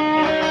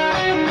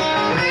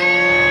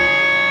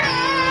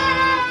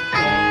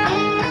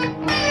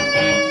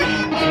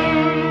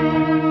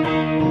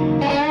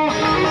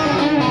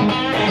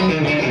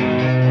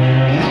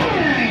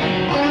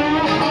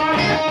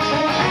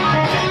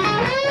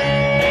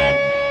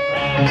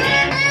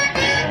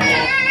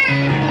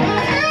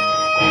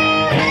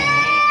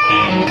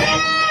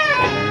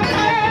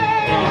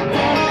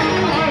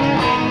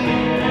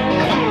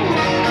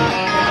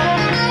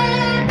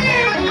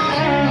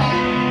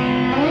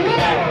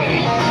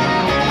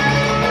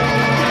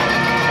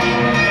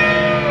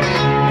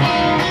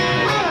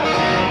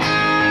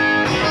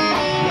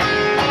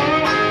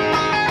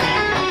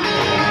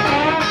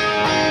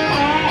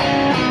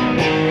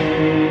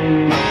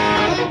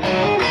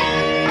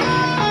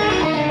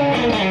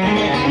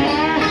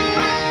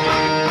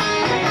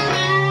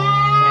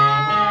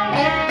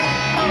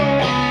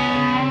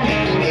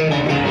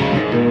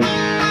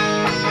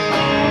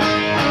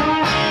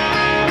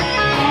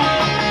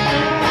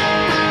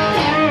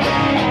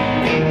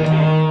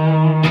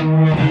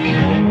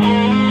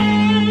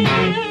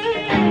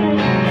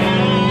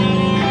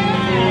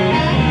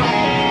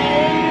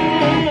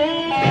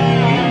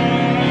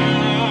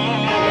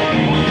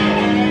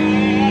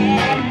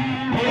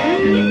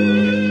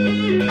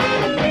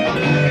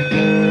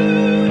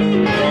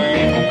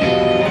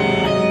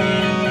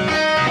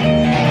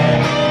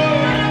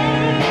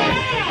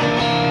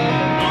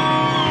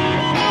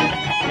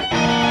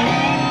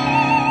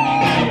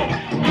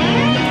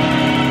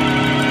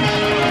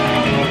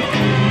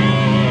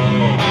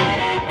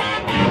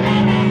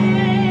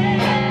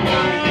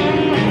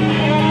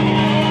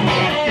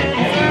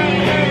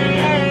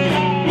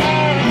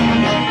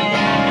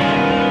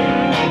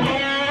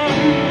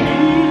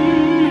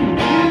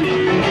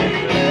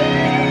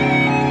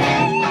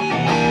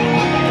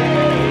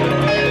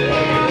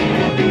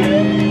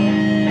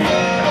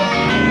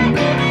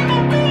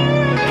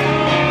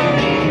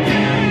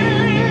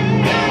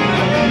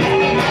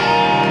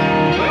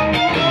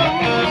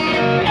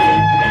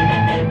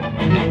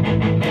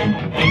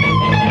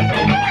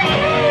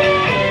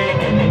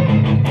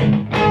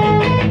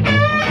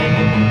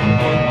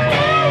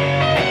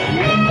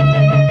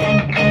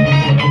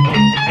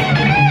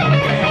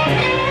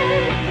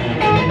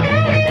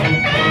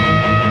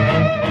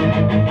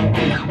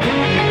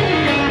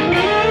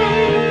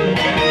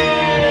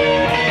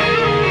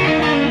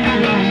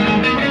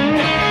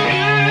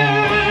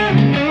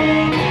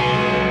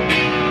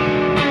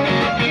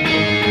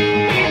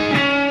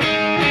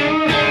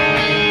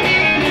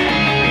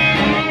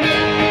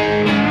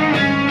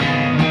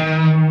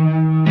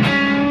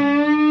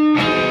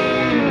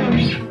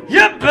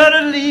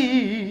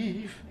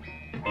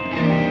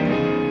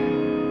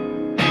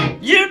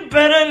 You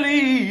better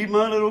leave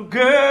my little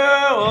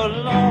girl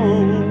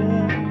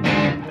alone.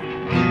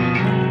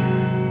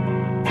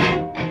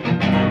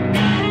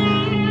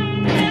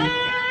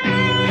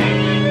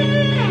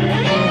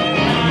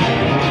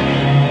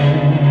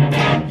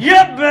 You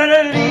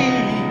better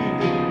leave.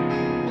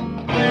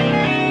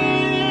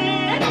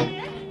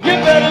 You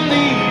better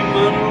leave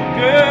my little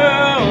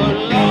girl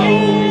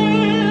alone.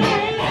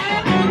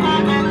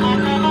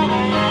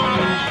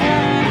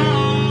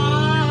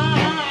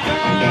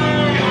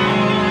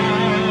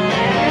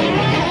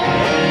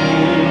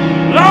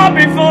 Lord,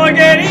 before I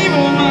get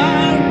evil,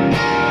 man,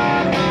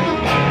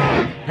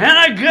 and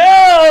I go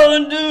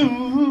and do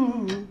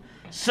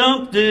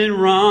something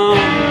wrong.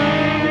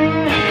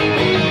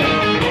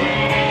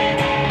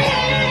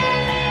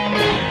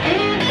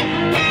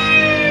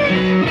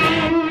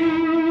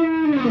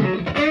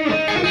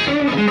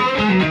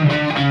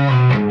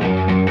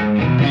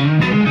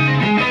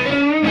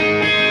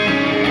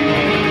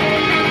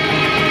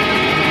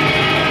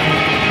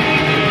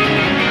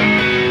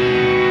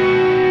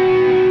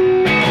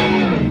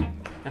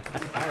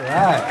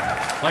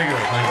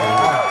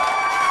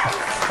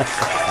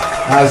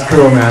 That was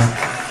cool, man.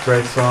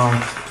 Great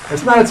song.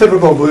 It's not a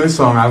typical blues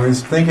song. I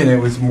was thinking it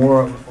was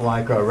more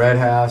like a Red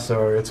House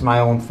or It's My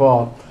Own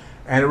Fault,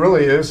 and it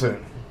really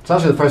isn't.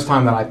 Especially the first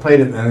time that I played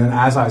it, and then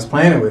as I was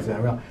playing it with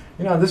them, I realized,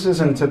 you know, this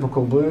isn't a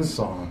typical blues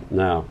song.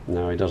 No,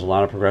 he does a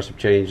lot of progressive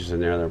changes in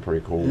there. They're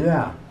pretty cool.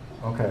 Yeah.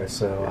 Okay,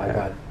 so I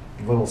got a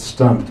little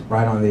stumped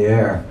right on the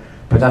air,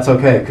 but that's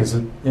okay because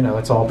you know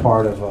it's all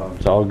part of.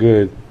 It's all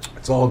good.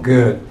 It's all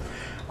good.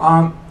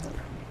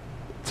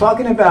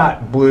 Talking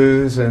about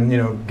blues and, you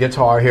know,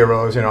 guitar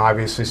heroes, you know,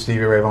 obviously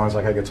Stevie Ray Vaughan's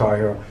like a guitar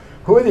hero.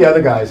 Who are the other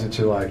guys that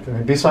you liked? I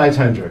mean, besides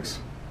Hendrix?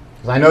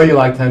 Because I know you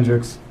liked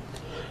Hendrix.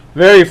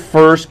 Very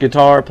first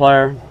guitar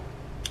player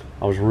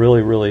I was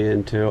really, really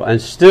into, and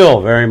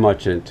still very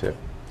much into,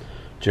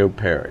 Joe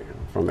Perry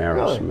from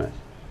Aerosmith.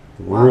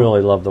 Wow.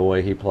 Really love the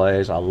way he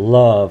plays. I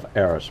love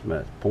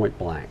Aerosmith, point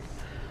blank.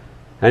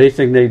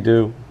 Anything they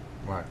do,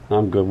 Right.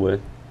 I'm good with.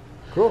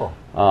 Cool.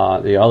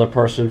 The other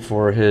person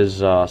for his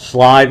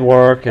slide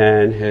work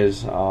and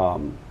his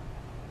talk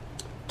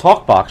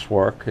box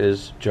work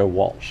is Joe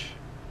Walsh.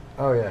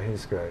 Oh, yeah,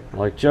 he's great.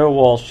 Like Joe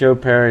Walsh, Joe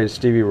Perry, and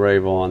Stevie Ray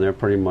Vaughan, they're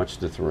pretty much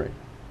the three.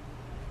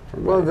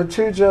 Well, the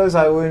two Joes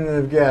I wouldn't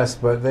have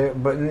guessed, but you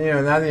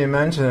know, now that you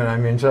mention it, I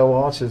mean, Joe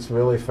Walsh is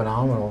really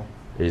phenomenal.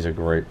 He's a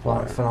great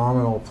player.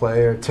 Phenomenal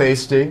player,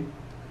 tasty,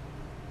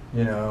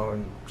 you know,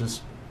 and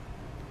just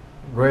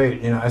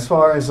great. You know, as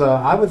far as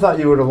I would thought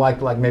you would have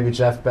liked like maybe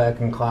Jeff Beck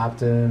and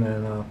Clapton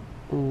and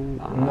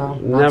no,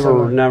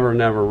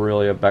 never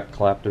really a Beck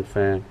Clapton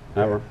fan.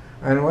 Never.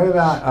 And what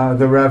about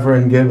the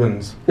Reverend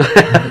Gibbons? You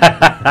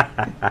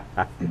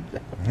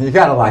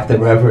gotta like the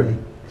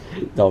Reverend.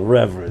 The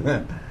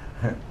Reverend.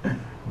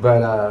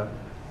 But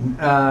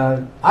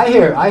I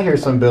hear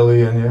some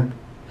Billy in you.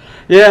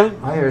 Yeah.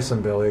 I hear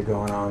some Billy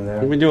going on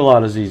there. We do a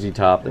lot of ZZ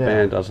Top. The Yeah.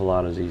 band does a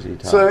lot of ZZ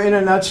Top. So in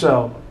a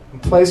nutshell,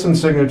 play some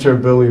signature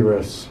Billy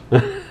riffs.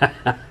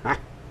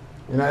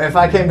 You know, if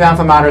I came down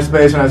from outer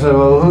space and I said,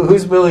 well,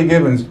 who's Billy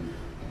Gibbons?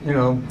 You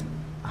know,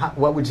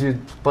 what would you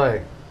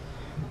play?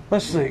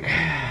 Let's think.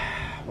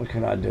 What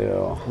could I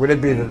do? Would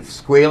it be the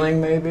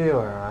squealing maybe,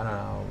 or I don't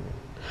know?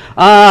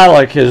 I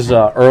like his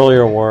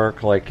earlier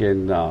work, like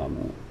in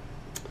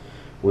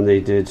when they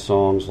did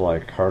songs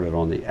like Heard It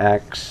on the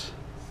X,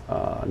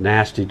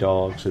 Nasty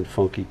Dogs and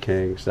Funky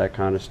Kings, that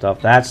kind of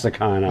stuff. That's the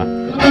kind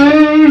of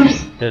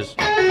his.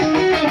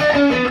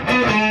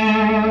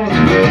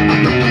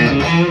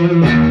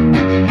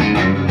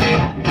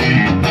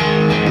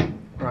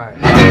 Right.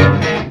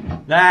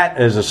 That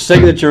is a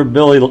signature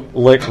Billy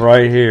lick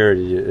right here.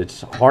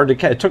 It's hard to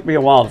catch. It took me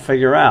a while to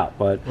figure out,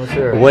 but Let's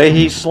hear it. the way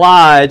he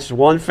slides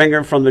one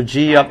finger from the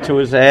G up to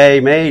his A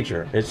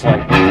major, it's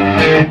like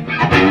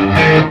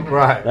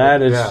Right.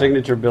 that is Yeah.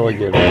 signature Billy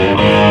Gibbons.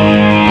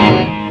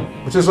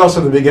 Which is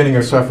also the beginning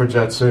of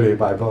Suffragette City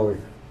by Bowie.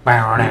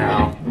 Bow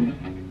now.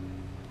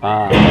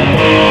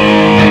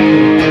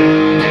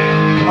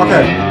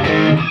 Okay.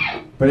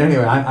 But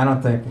anyway, I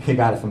don't think he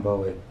got it from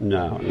Bowie.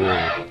 No.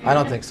 I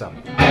don't think so.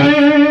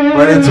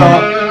 But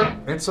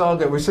it's all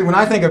good. We see when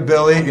I think of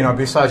Billy, you know,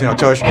 besides, you know,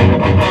 Tush,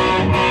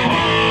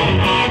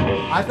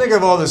 I think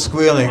of all the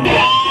squealing. Oh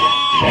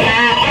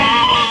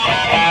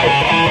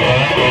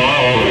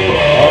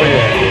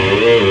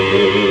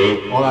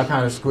yeah. All that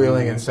kind of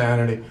squealing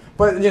insanity.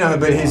 But you know,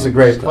 but he's a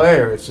great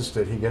player. It's just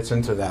that he gets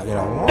into that, you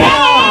know.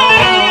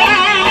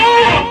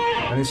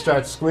 And he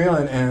starts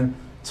squealing, and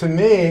to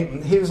me,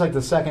 he was like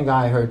the second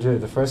guy I heard do it.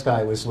 The first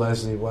guy was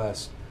Leslie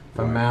West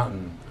from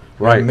Mountain.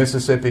 Right.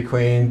 Mississippi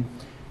Queen.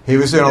 He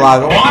was doing a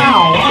lot of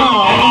wow.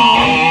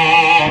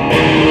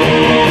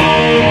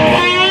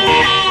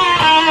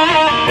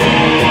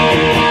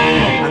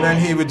 And then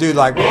he would do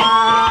like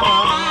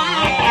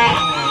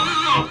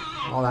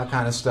all that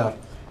kind of stuff.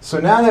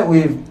 So now that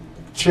we've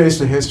traced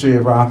the history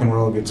of rock and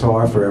roll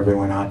guitar for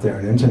everyone out there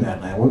in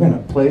internet land, we're going to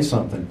play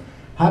something.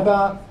 How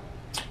about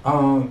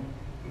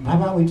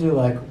we do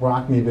like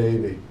Rock Me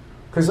Baby?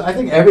 Because I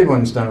think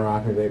everyone's done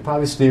Rock Me Baby.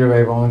 Probably Stevie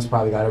Ray Vaughan's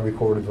probably got a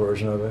recorded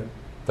version of it.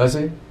 Does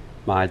he?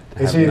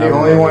 Is he the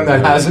only one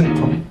that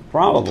hasn't?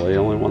 Probably the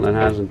only one that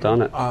hasn't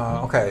done it.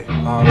 Okay.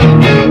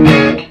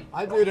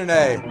 I do it an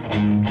A.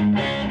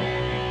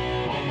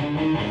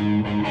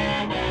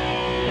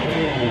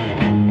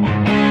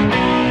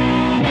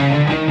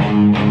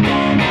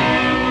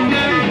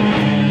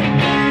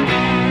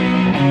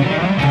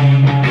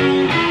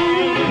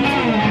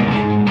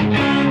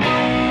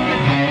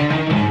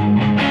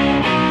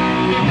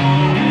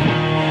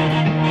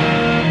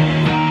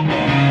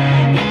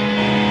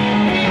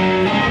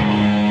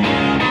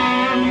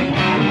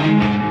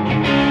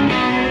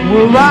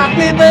 Well, rock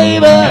me,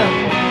 baby.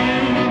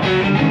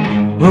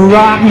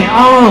 Rock me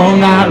all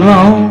night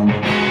long.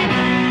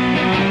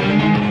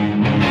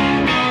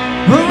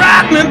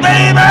 Rock me,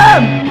 baby.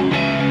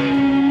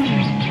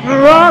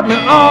 Rock me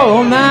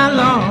all night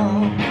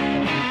long.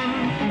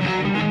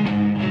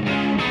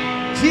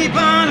 Keep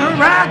on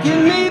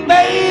rocking me,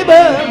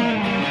 baby,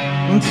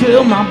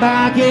 until my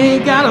back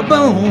ain't got a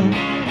bone.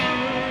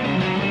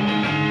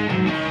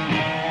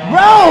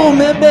 Roll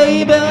me,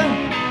 baby.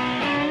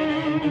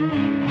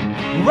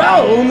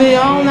 roll me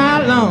all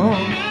night long.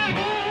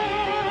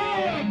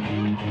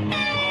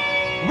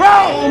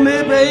 Roll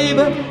me,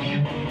 baby,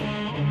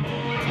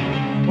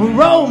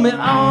 roll me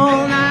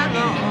all night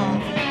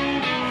long.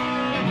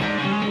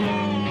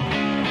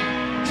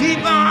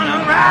 Keep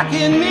on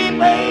rocking me,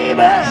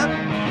 baby,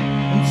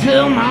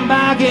 until my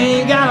back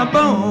ain't got a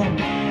bone.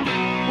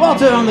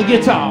 Walter on the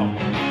guitar.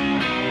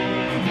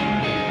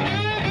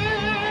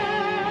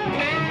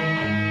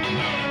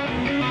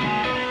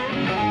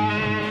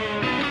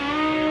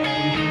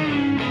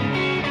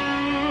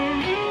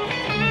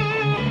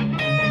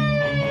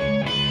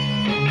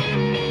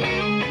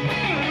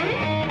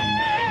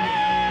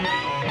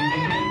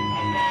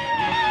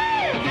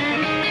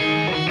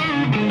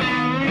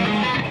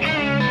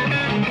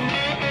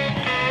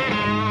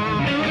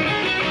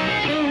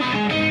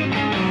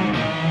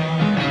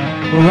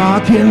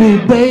 Rocking me,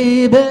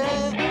 baby,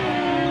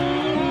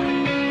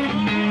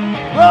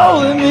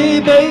 rolling me,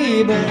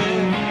 baby,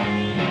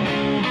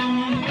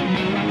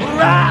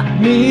 rock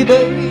me,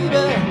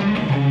 baby,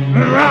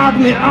 rock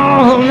me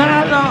all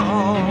night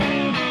long.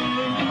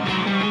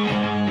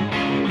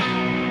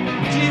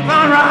 Keep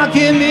on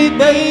rocking me,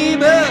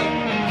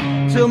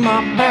 baby, till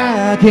my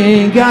back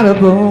ain't got a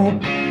bone.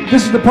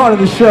 This is the part of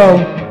the show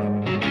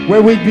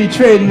where we'd be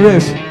trading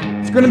risks.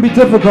 It's going to be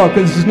difficult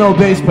because there's no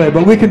bass player,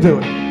 but we can do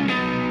it.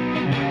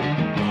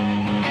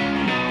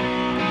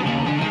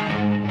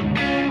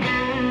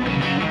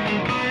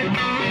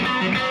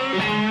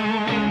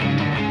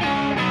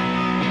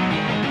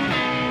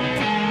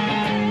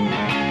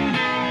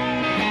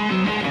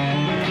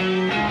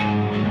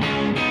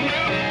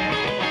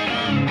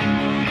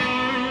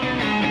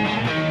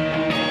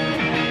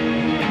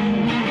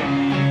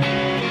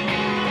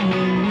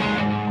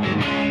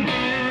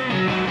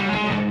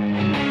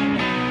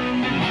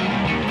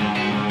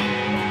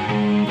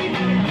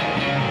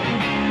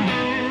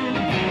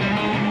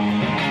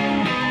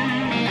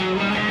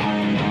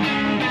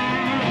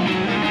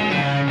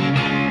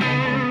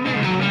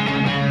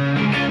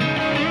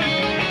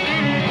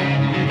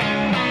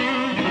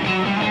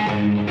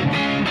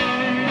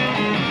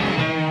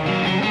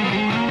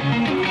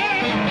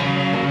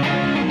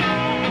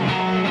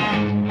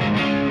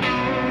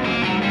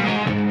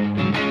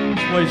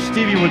 What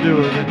Stevie would do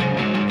with it.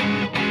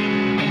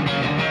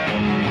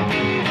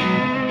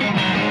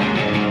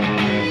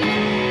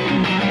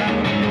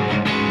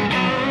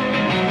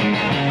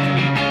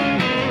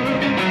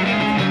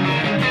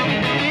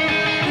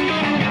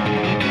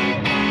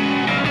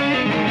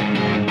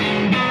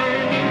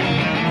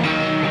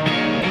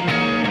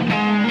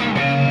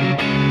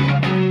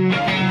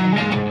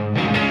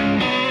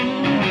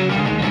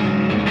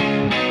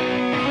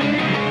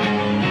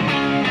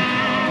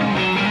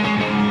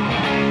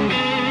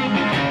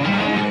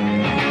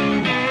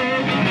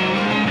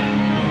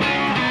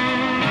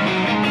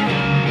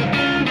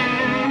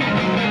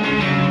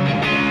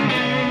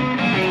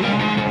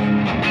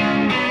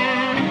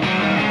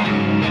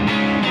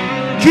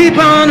 Keep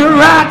on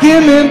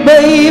rocking me,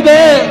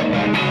 baby,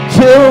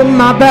 till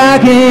my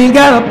back ain't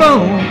got a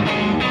bone.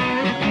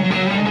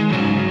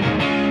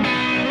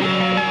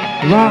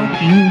 Rock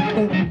me,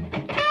 baby.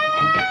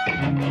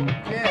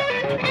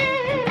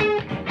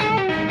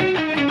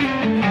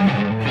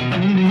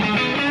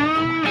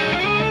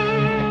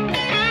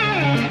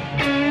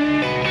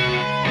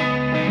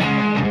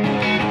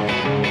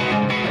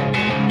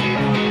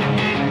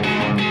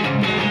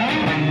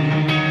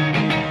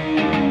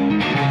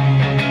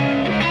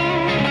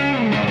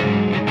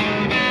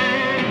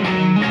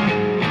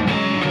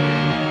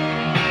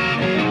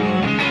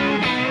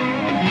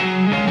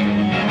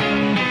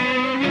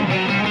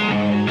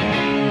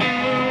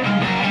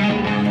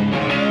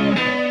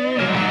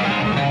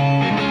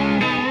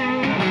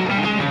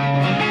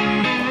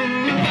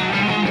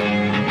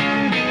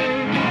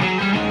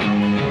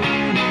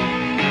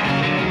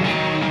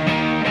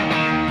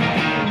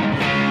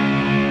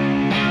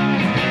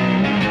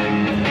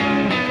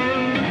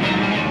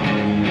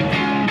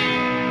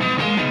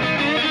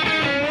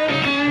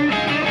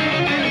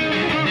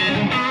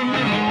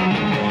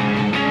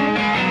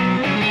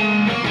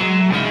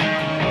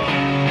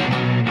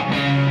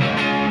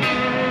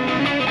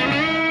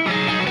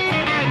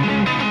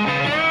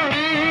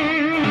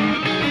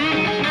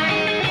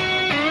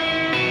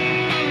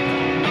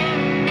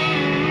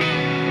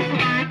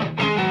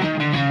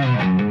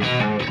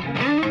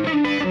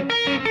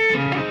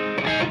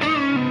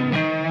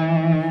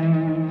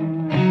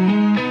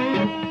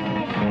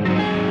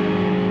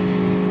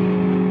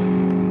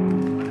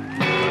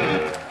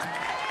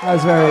 That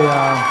was very,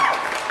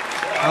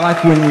 I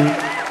like when you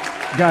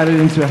got it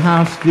into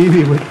how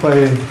Stevie would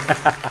play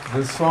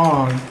the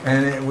song,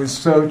 and it was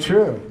so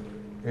true.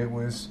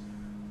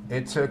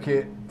 It took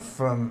it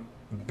from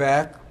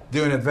back,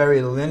 doing it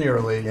very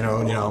linearly, you know,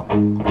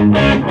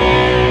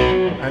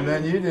 and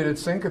then you did it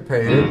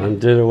syncopated. And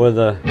did it with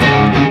a...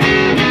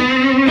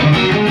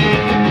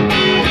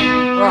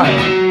 Right.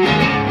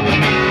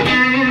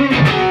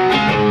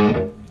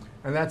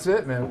 And that's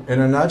it, man.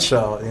 In a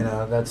nutshell, you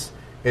know,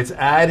 it's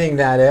adding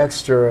that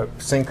extra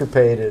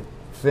syncopated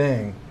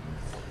thing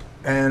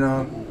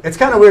And it's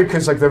kind of weird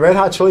because like the Red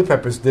Hot Chili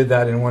Peppers did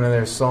that in one of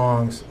their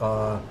songs.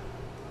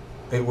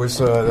 It was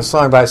the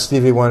song by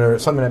Stevie Wonder,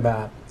 something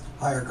about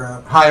Higher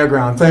Ground. Higher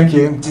Ground. Thank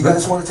you. Do you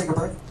guys want to take a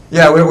break?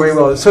 Yeah, we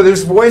will. So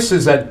there's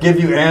voices that give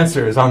you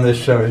answers on this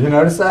show. You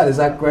notice that? Is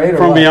that great? Or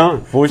From what?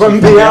 beyond. Voices From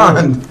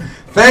beyond.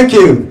 Thank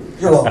you.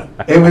 You're welcome.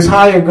 It was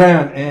Higher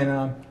Ground,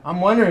 and I'm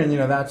wondering,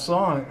 that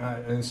song,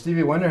 and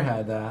Stevie Wonder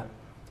had that.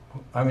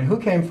 I mean, who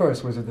came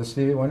first? Was it the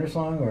Stevie Wonder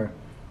song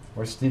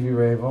or Stevie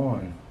Ray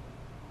Vaughan?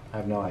 I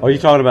have no idea. Are you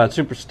talking about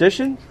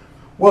Superstition?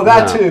 Well,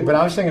 that No. too, but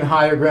I was thinking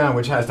Higher Ground,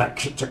 which has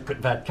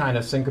that kind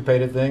of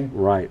syncopated thing.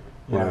 Right.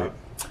 you know. Right.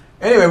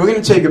 Anyway, we're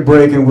going to take a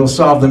break, and we'll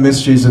solve the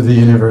mysteries of the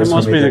universe. It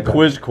must when we be the get back.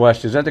 quiz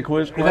question. Is that the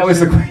quiz question? That was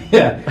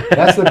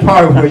that's the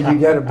part where you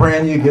get a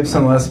brand new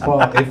Gibson Les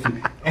Paul if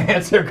you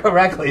answer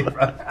correctly.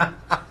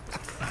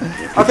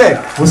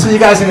 Okay, we'll see you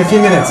guys in a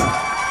few minutes.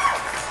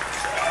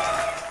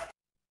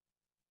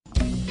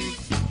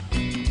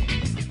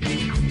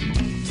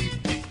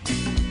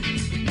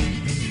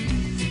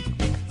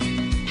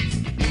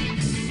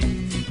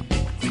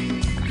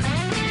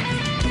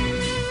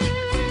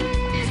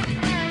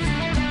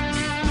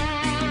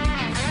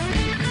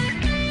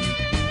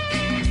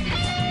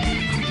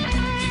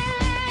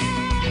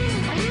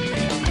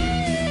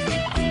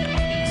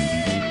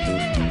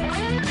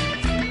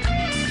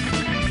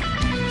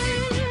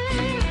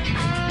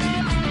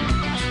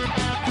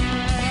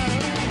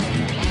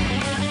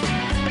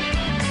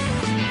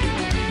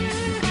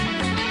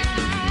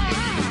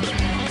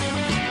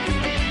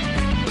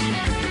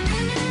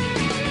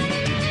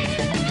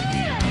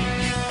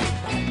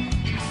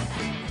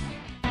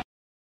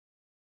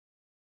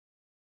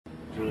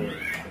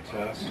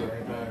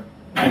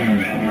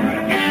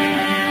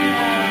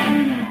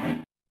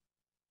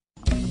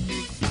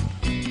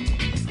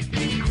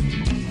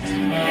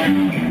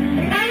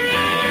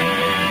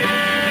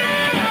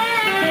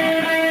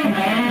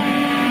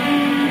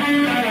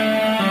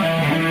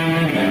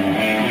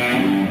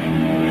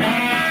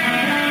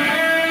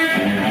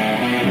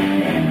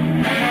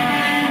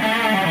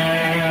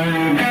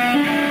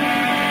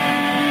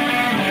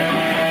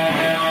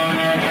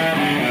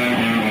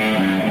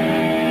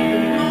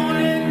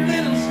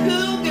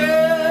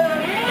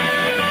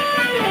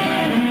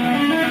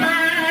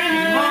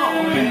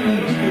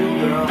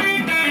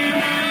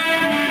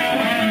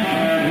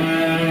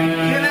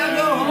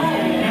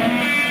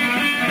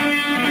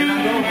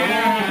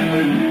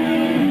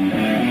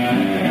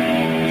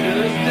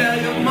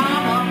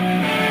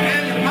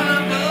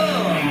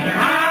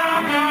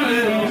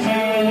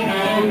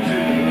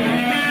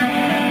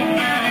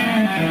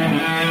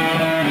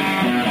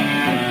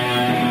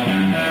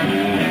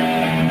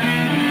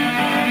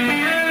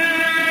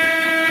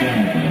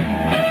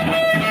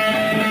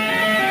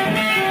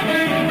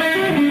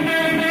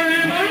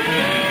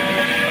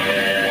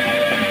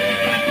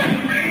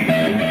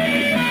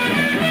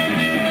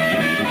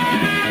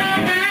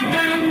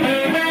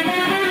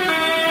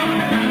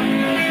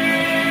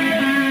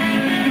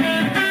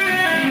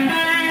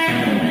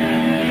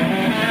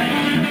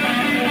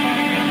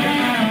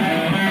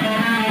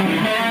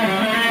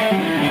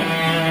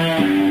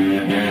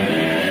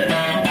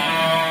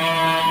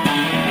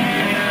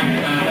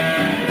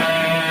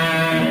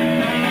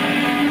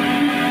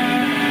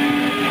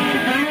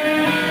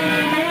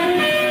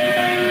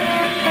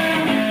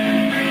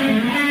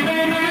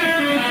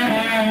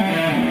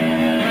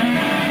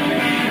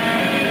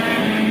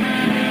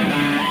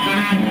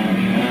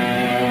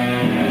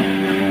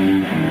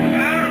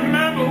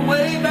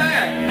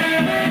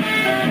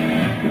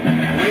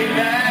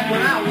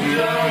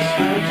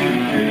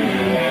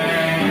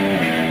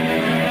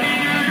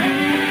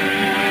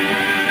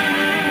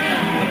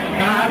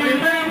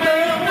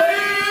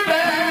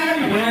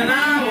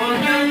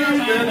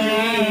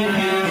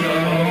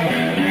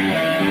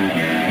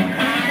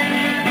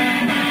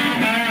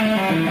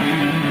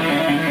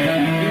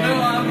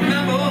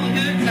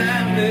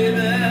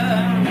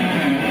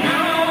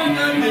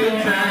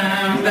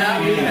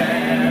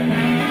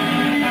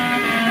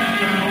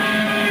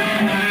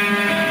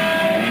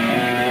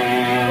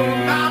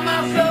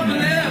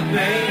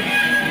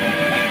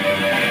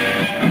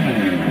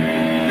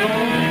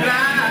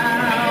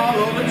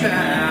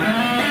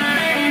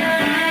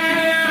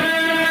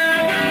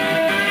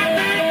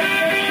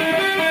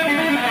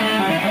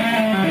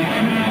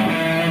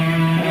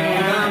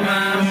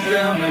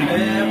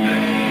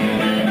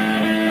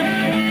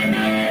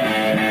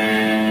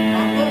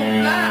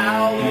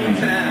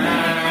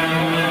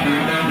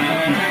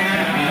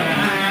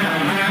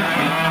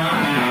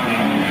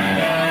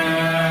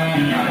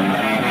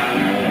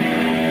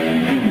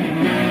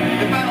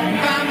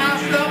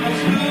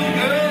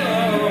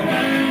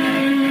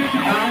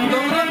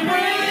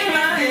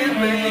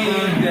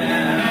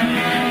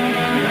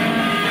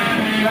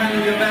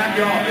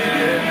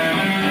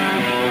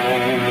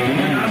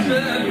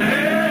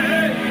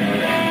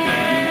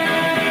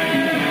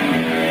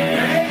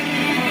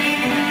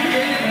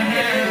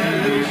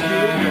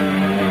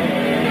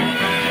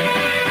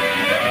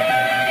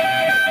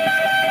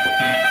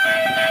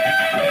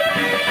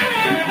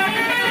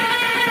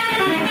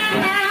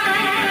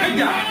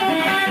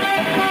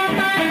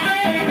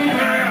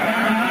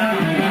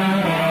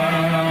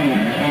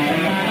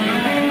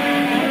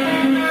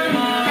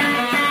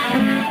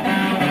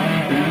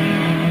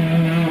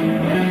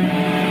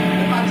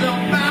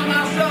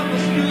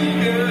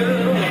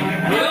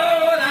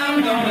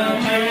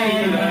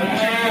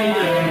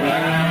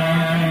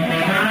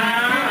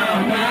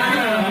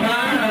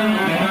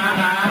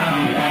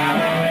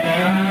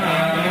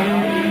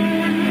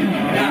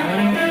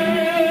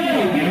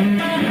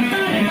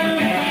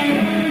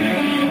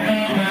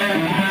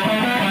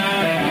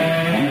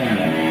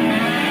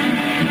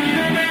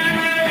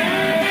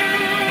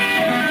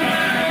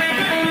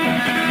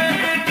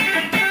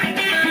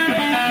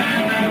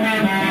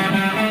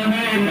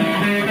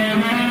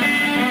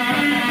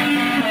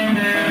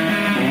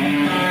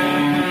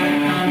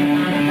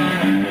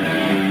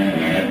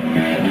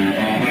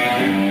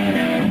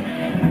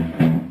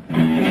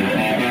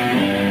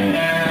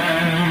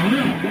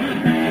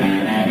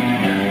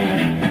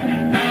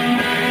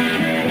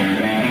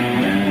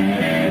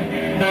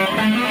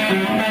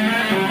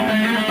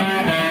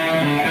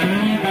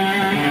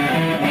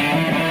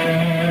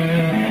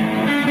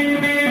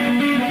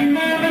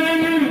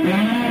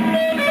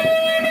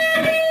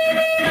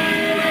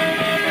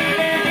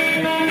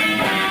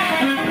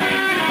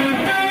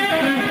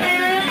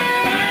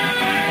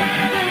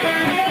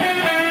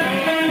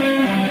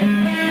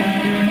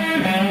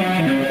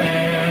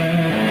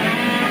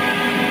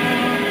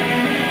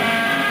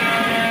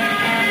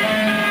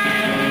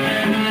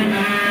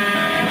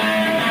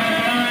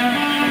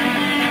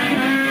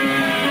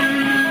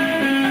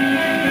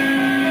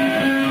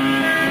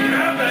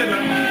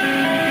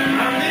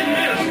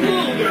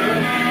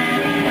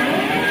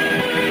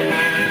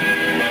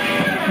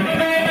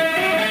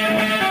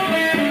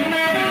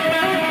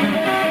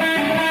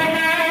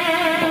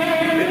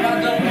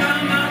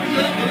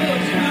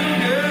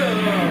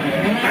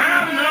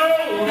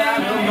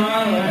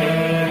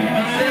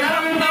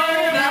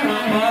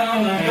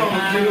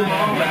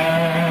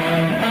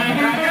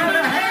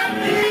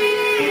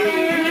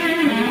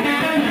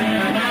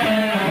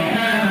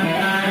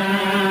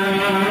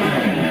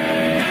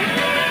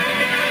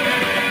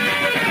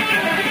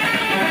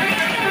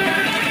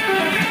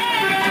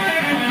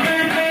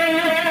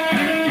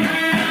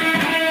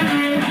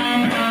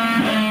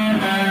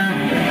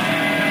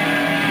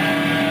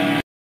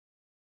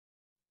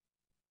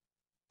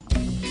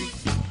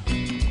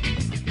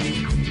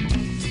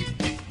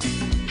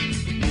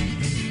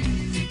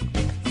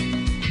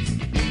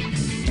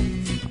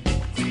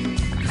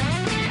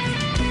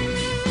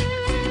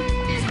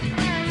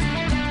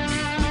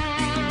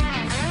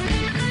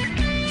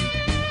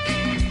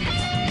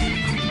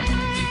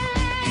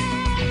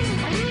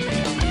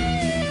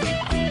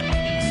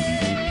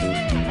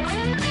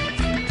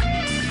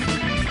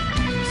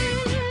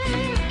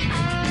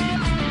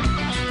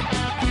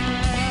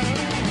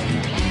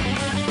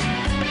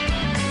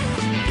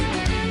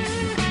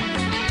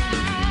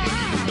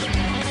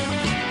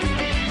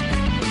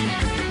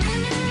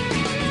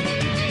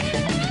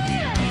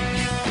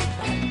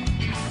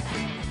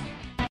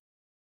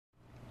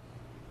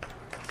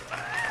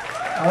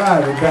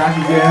 right, we're back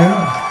again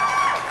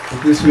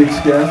with this week's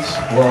guest,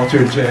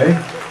 Walter J.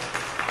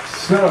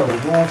 So,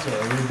 Walter,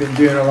 we've been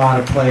doing a lot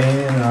of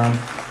playing,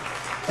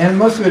 and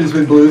most of it has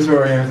been blues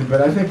oriented, but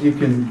I think you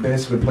can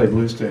basically play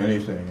blues to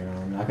anything. You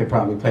know, I could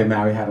probably play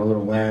Mary Had a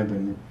Little Lamb,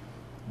 and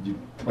you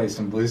play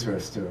some blues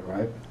verse to it,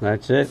 right?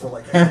 That's it.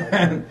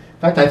 In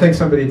fact, I think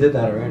somebody did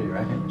that already,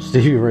 right?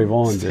 Stevie Ray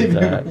Vaughan did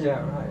that.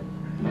 Yeah,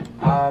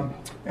 right.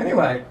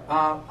 Anyway,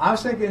 I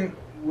was thinking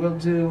we'll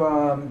do.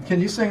 Can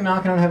you sing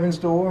 "Knocking on Heaven's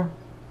Door"?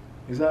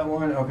 Is that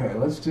one? Okay,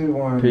 let's do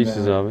one.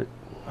 Pieces of it.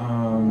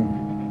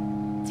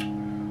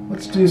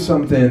 Let's do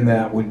something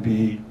that would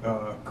be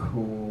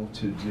cool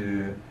to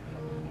do.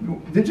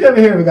 Did you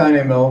ever hear of a guy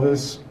named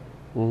Elvis?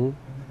 Mm-hmm.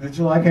 Did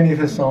you like any of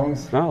his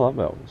songs? I love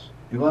Elvis.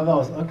 You love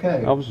Elvis?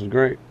 Okay. Elvis is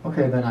great.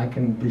 Okay, then I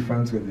can be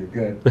friends with you.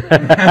 Good.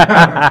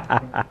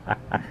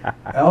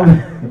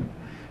 Elvis.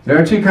 There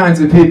are two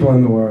kinds of people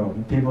in the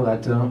world. People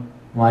that don't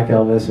like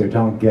Elvis or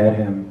don't get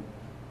him,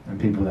 and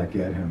people that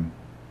get him.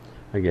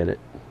 I get it.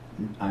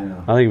 I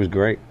know. I think he was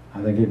great.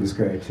 I think he was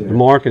great, too. The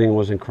marketing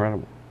was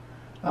incredible.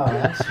 Oh,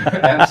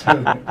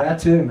 absolutely. That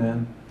too,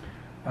 man.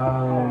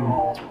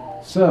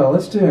 So,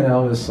 let's do an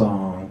Elvis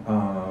song.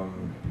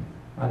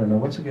 I don't know,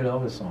 what's a good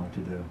Elvis song to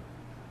do?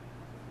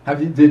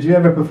 Did you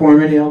ever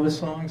perform any Elvis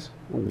songs?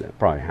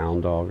 Probably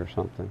Hound Dog or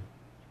something.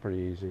 It's pretty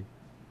easy.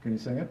 Can you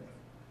sing it?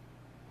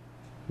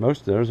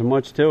 There isn't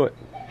much to it.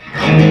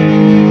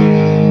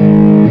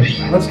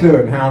 Let's do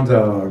it, Hound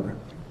Dog.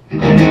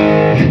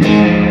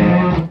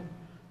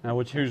 Now,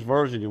 whose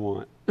version you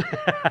want?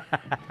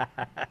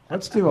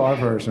 Let's do our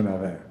version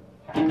of it.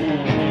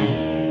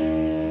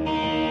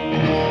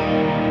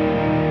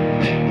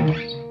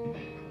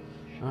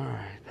 All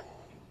right.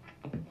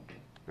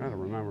 Gotta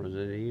remember, is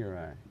it E or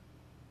A?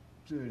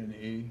 Do it in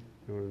E.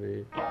 You want an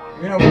E?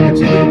 You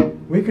know,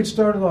 we could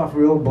start it off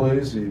real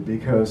bluesy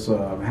because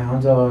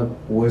Hound Dog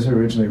was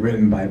originally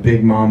written by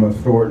Big Mama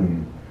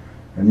Thornton.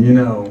 And you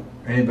know,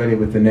 anybody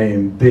with the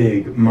name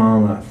Big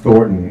Mama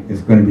Thornton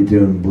is going to be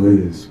doing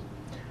blues.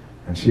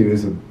 And she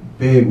was a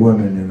big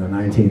woman in the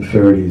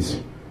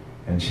 1930s.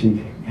 And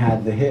she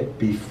had the hit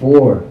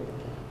before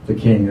the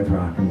king of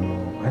rock and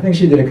roll. I think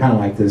she did it kind of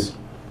like this.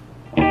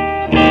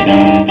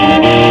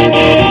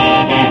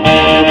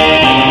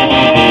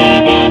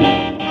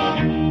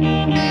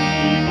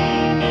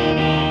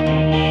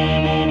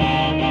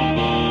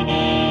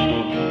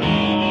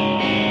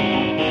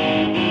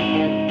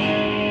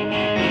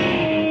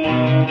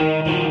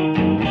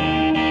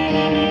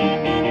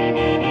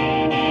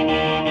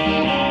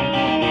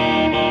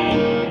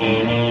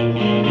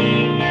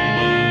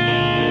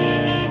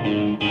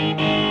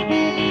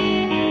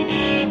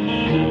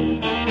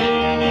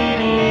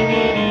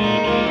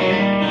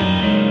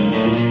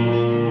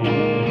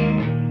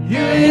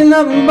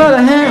 Nothing but a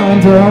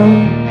hound dog,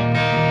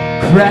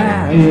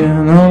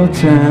 crying all the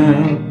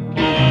time.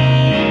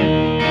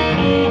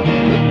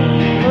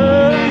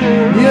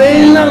 You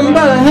ain't nothing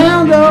but a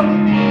hound dog,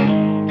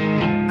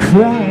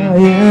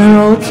 crying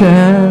all the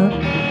time.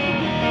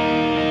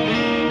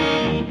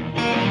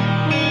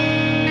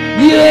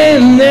 You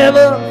ain't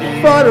never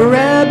fought a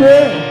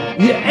rabbit,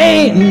 you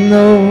ain't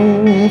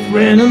no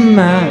friend of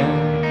mine.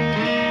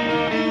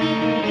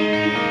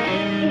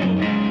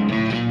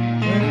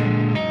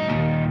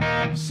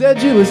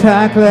 Said you was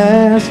high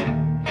class,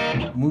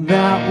 well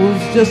that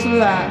was just a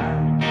lie.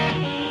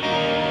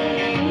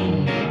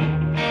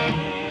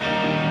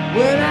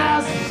 When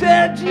I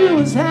said you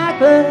was high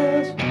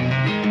class,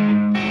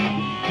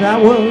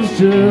 that was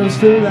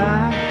just a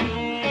lie.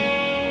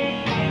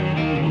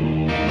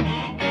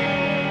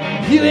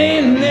 You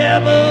ain't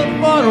never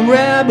fought a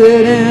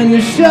rabbit and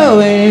you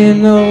sure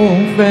ain't no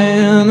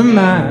fan of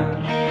mine.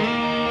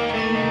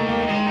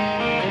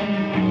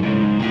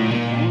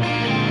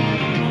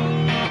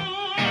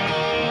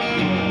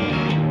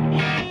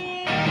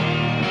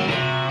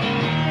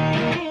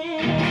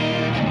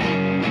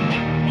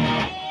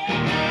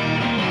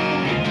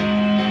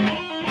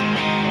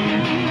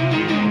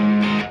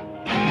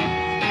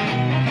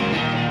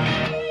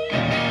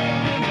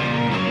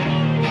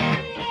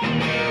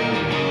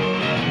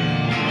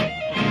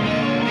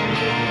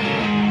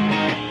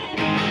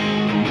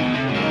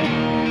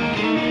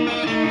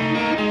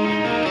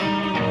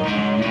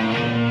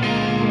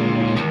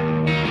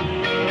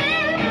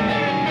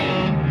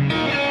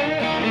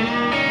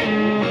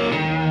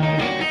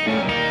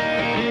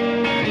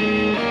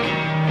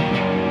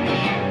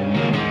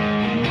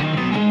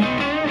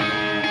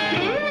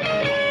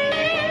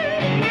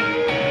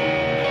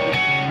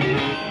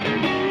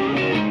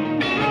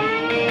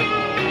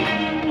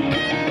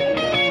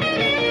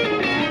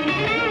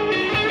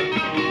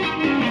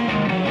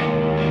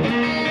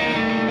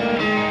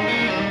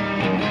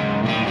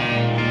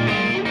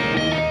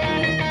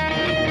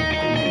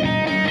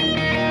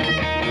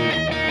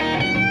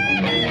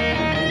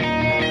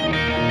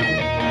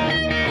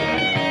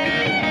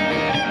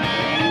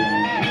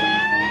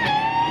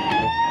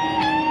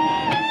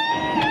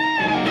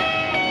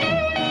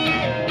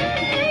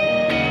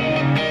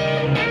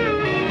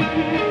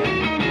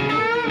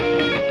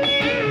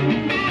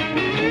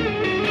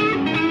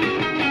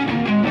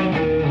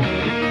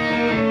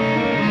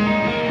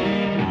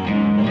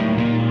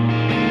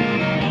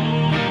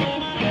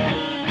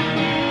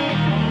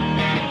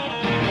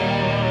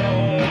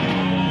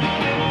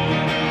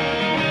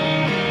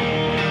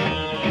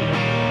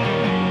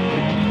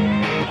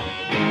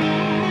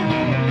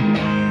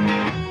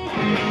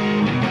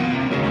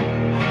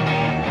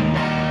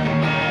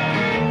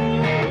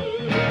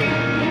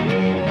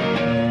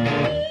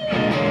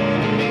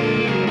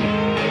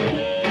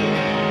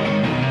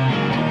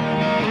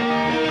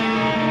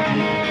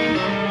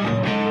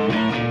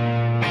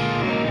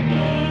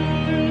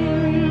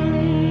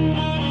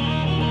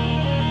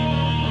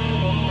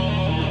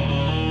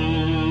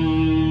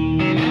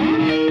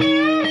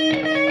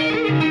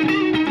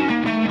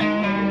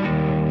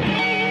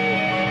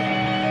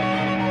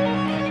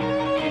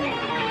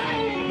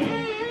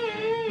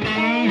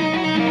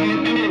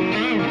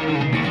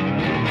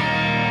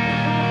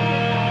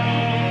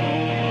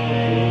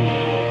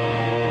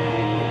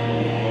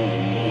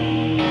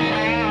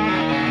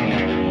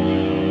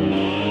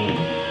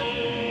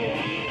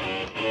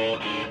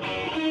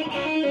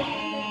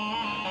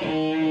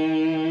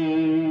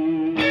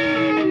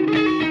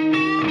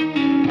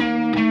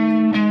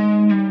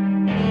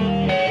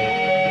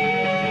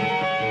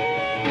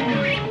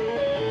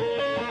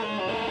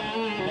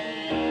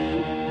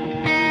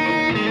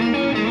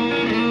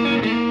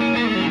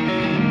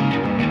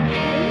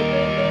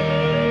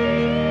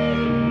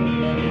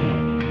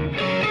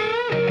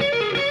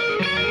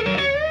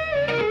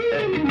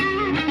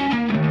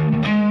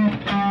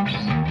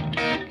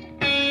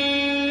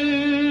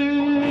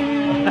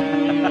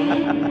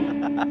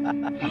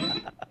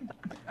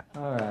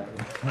 All right.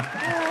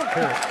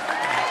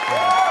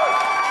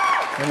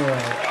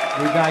 Anyway,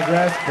 we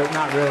digress, but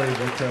not really,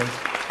 because,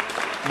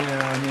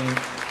 I mean,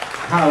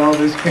 how all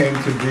this came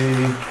to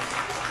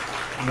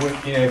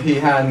be, if he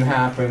hadn't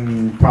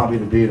happened, probably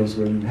the Beatles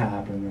wouldn't have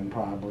happened, and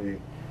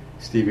probably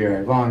Stevie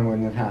Ray Vaughan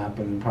wouldn't have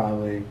happened,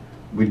 probably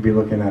we'd be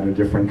looking at a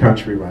different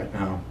country right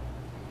now.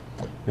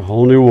 A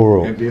whole new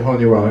world. It'd be a whole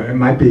new world. It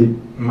might be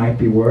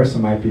worse, it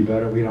might be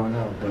better, we don't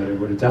know, but it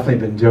would have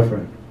definitely been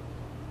different.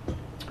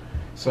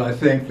 So I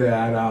think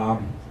that,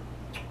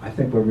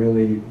 we're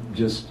really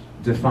just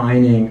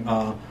defining,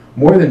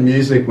 more than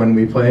music. When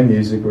we play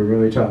music, we're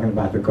really talking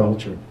about the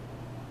culture.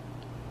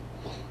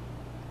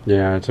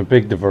 Yeah, it's a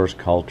big, diverse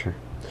culture.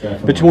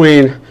 Definitely.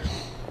 Between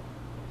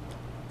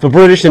the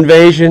British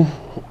invasion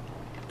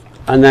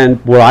and then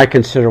what I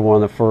consider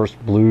one of the first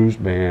blues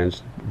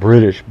bands,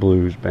 British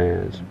blues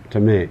bands,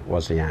 to me,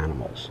 was the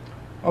Animals.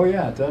 Oh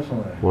yeah,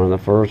 definitely. One of the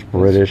first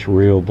British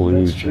real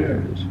blues that's true.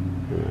 bands.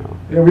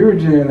 Yeah, we were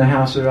doing the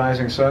House of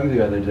Rising Sun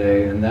the other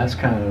day, and that's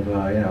kind of,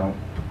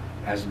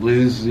 as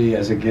bluesy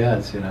as it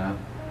gets, and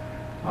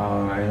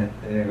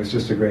it was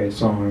just a great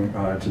song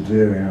to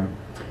do,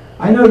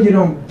 I know you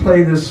don't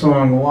play this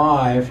song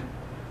live,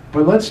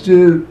 but let's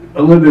do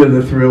a little bit of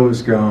The Thrill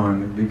Is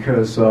Gone,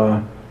 because,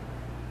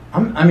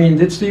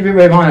 did Stevie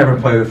Ray Vaughan ever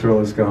play The Thrill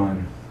Is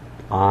Gone?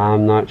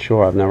 I'm not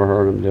sure. I've never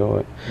heard him do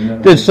it. No.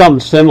 Did something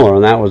similar,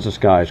 and that was The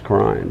Sky's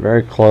Crying.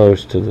 Very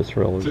close to The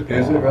Thrill Is Gone.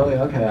 Is it really?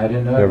 Okay, I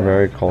didn't know They're that.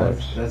 very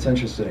close. That's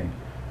interesting.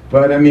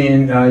 But, you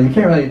can't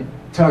really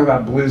talk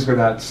about blues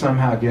without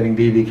somehow getting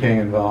B.B. King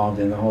involved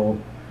in the whole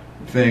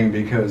thing,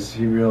 because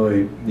he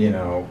really,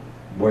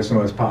 was the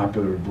most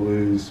popular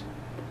blues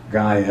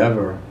guy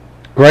ever.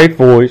 Great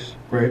voice.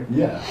 Great,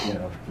 yeah,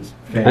 just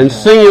fantastic. And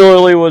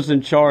singularly was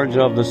in charge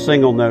of the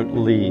single note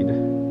lead.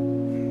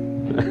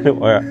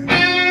 Where?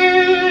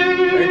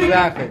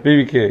 Exactly.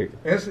 B.B. King.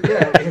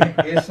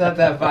 It's not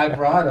that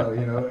vibrato,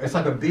 It's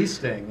like a bee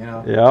sting,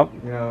 Yep.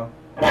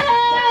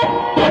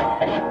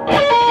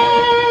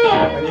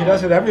 And he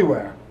does it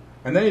everywhere.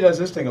 And then he does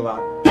this thing a lot.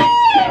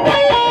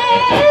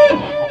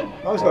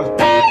 Always goes.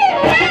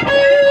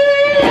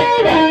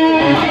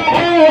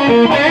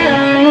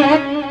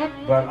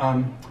 But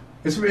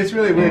it's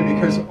really weird,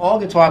 because all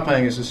guitar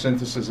playing is a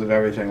synthesis of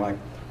everything.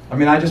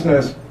 I just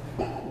noticed,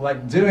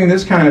 doing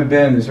this kind of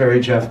bend is very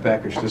Jeff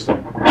Beckish, just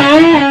like.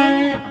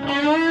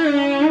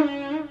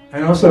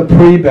 And also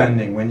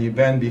pre-bending, when you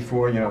bend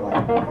before,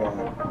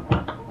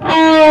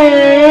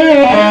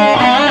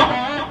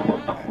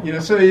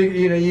 so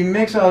you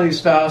mix all these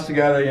styles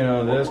together,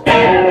 this,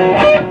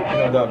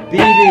 the BB,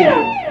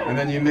 and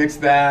then you mix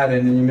that,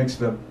 and then you mix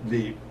the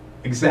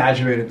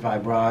exaggerated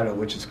vibrato,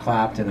 which is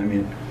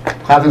Clapton.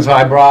 Clapton's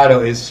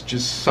vibrato is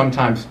just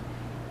sometimes,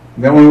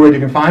 the only word you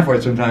can find for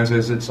it sometimes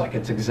is it's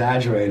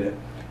exaggerated.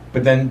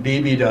 But then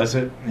BB does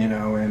it,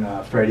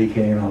 and Freddie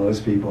King and all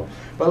those people.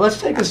 But let's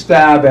take a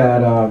stab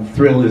at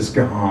Thrill Is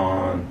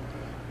Gone,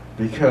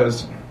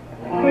 because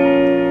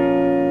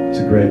it's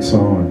a great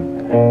song.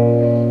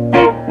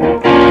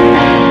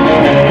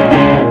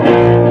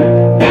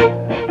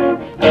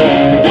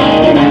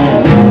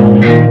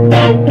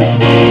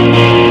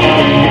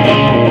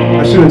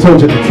 I should have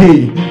told you the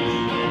key.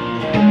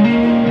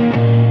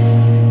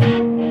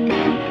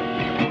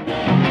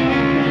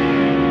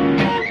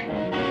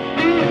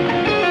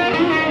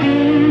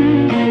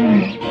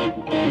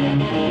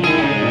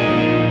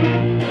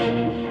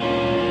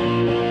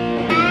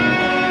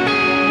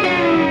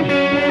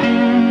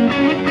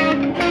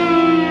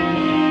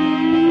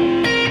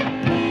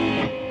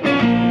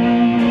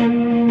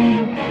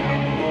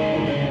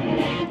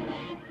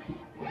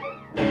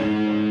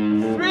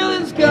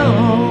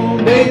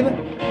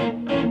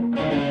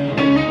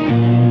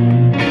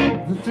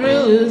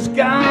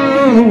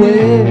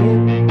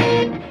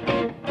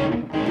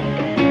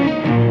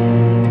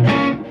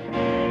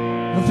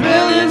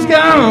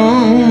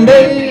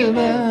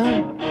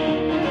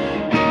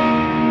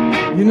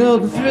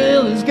 The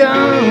thrill is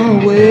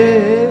gone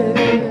away.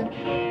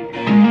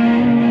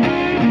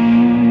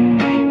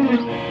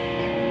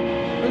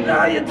 But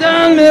now you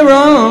done me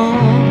wrong.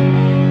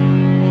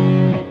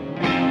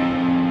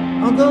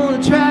 I'm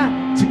gonna try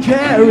to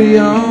carry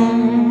on.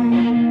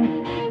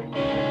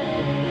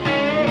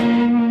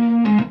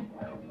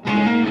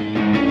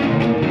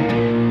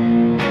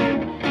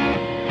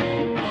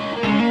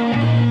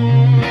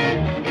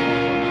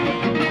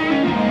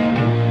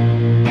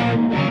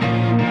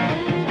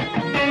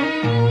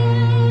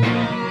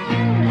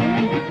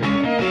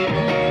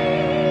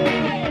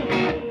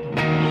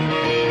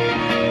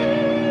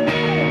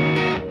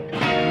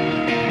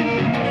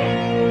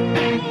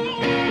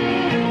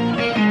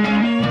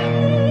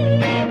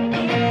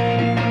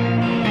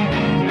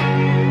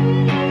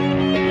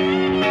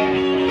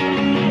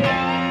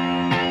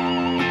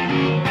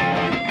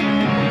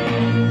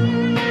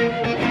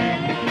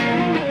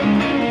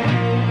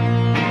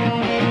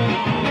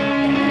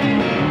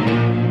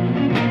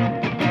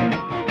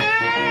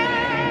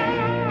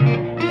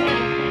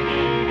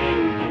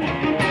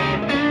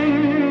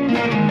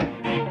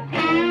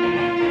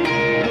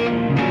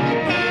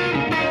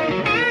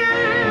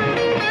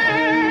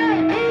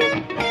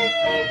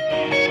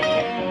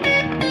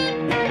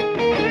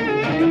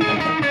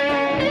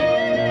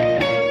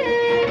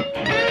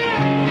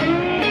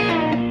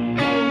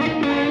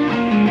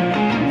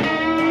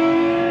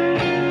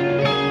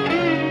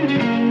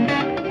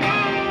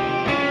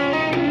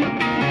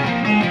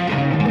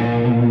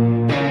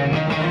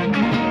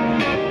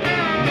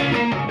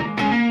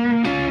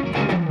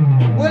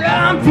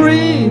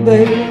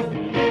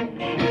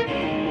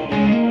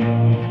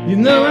 You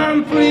know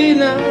I'm free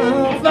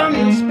now from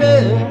your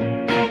spell.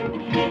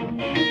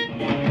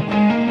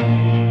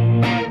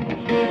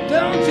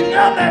 Don't you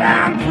know that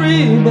I'm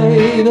free,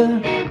 baby?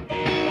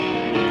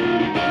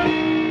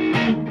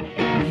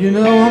 You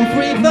know I'm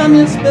free from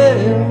your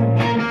spell.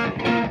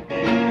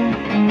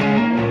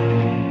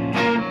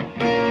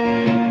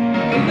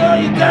 Though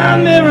you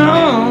done me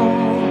wrong,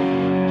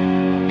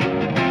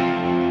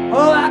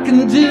 all I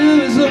can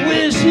do is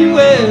wish you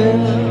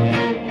well.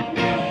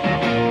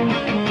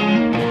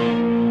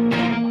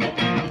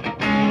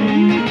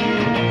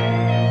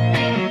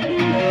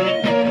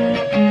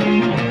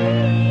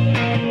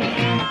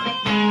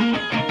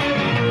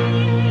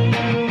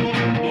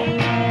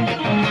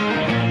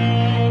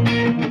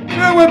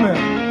 Go with me.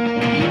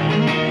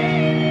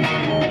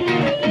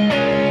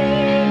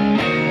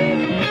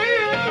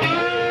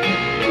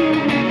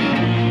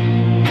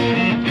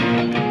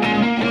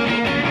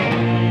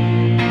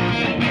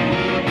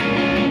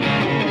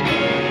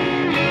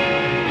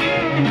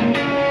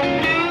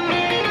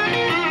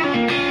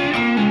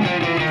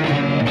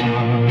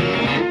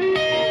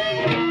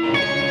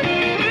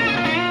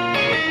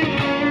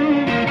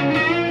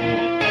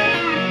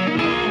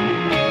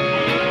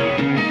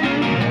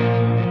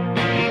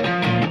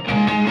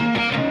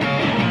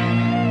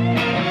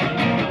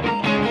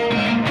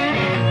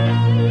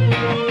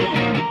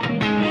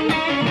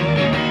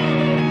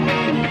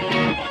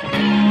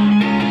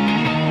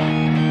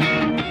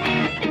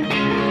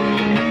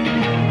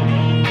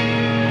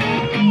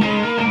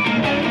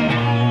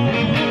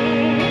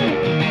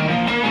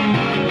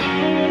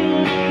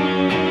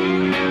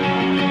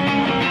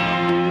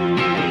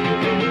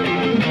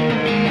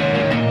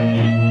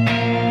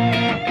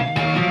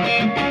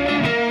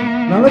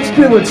 Now let's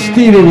do what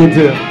Stevie would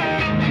do.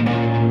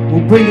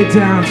 We'll bring it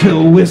down to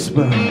a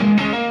whisper,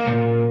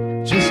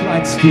 just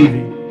like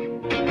Stevie.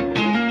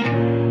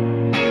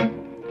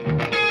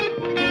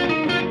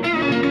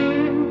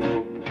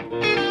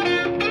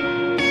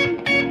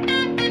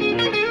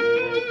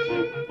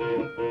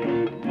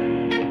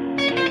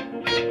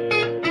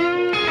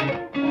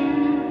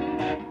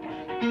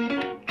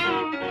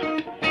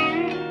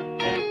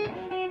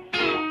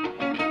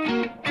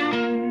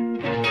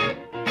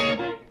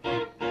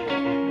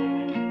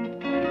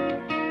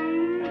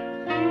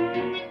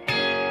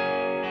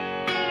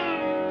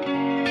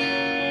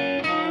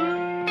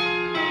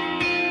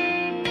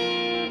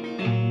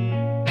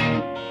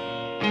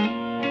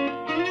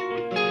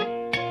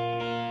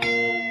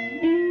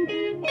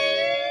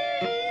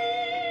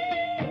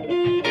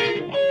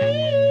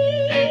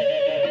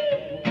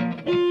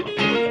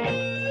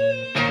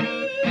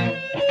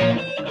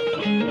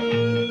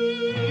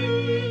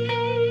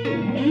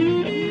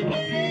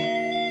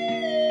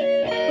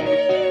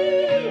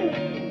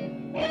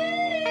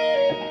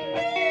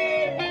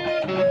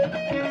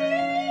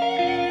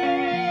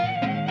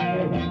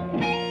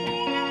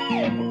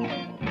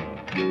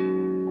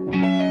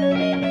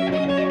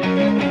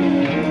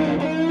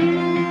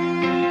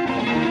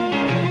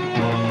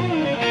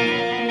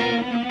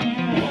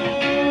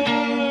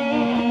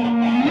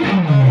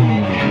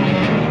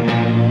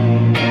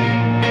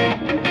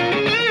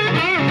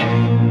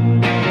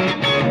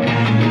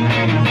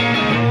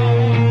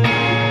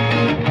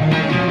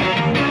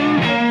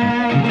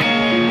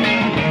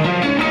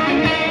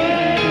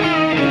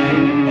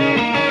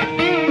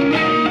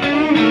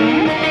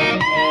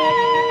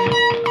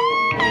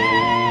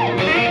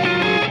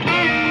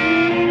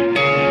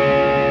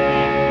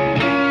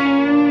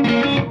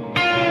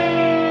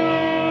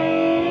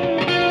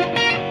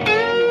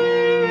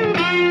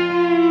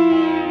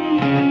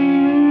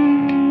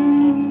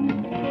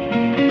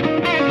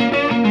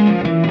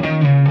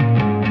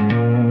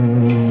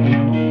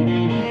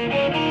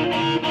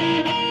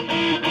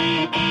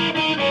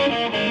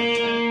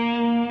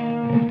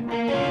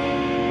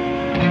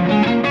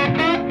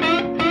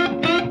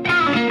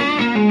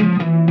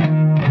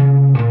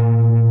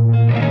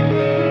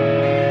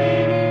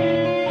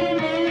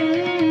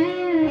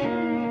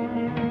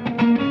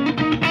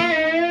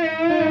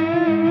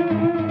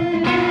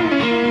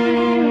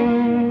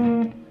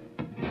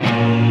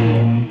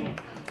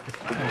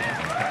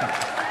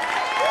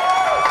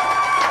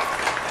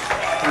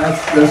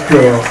 That's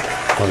cool.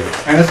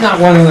 And it's not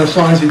one of the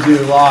songs you do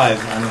live,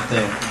 I don't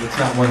think. It's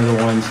not one of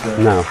the ones that...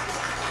 No.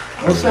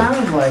 Well, it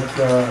sounded like...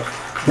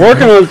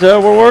 Working on it,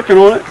 we're working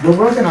on it. We're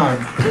working on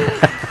it.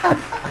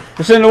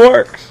 It's in the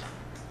works.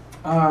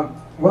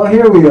 Well,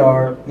 here we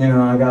are. You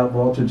know, I got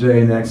Walter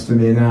J next to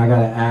me, and now I got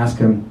to ask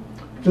him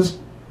just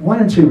one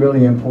or two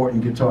really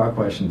important guitar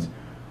questions.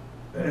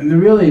 And the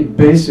really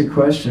basic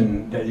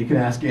question that you can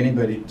ask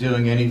anybody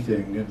doing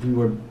anything, if we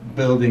were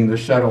building the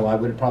shuttle, I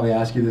would probably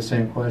ask you the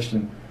same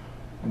question.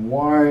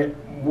 Why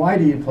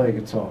do you play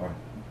guitar?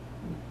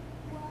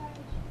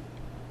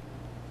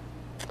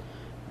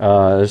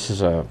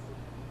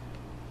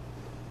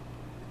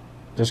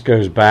 This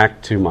goes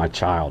back to my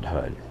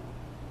childhood.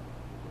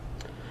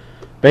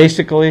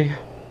 Basically,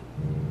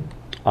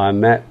 I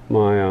met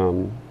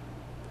my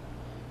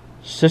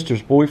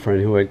sister's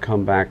boyfriend who had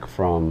come back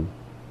from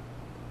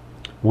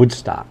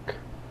Woodstock.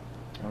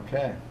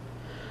 Okay.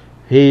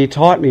 he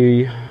taught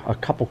me a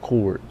couple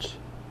chords,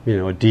 you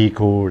know, a D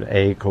chord,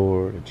 A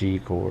chord, a G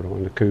chord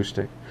on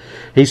acoustic.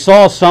 He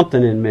saw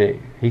something in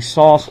me. He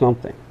saw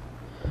something.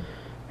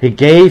 He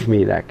gave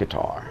me that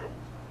guitar,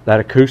 that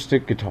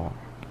acoustic guitar.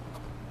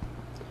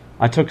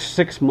 I took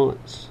 6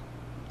 months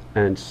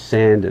and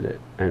sanded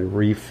it and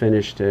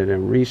refinished it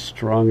and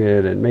restrung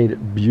it and made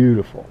it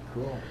beautiful.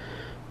 Cool.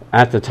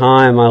 At the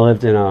time, I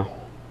lived in a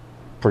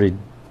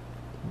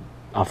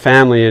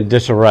family in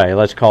disarray,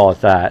 let's call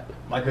it that.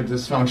 Like a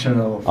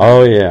dysfunctional.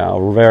 Oh yeah,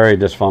 a very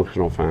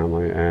dysfunctional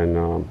family,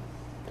 and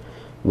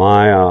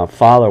my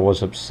father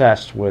was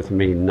obsessed with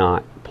me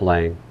not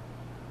playing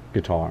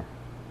guitar.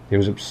 He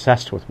was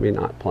obsessed with me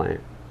not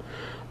playing.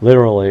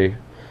 Literally,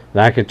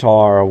 that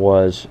guitar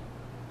was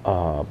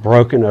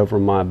broken over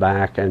my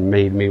back and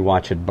made me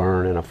watch it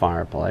burn in a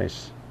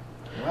fireplace.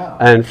 Wow.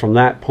 And from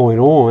that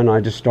point on,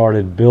 I just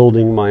started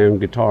building my own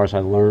guitars. I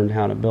learned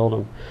how to build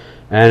them,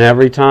 and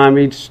every time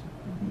he'd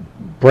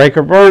break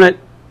or burn it,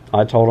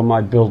 I told him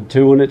I'd build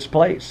 2 in its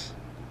place.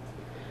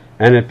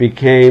 And it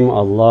became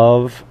a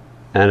love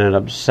and an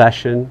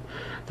obsession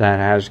that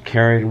has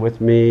carried with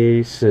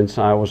me since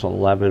I was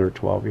 11 or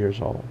 12 years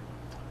old.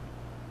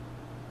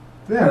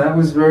 Yeah, that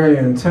was very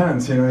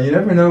intense. You know, you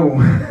never know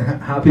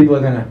how people are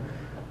going to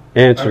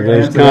Answer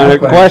those kind of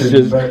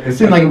questions. But it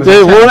seemed like it was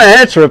Didn't want to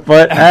answer it,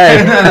 but hey,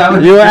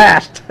 you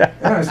asked.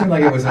 Yeah, it seemed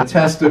like it was a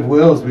test of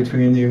wills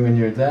between you and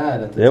your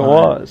dad at the time. It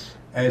was.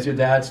 Is your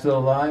dad still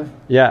alive?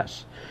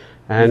 Yes.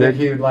 And you think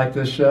he would like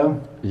this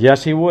show?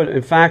 Yes, he would.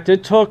 In fact,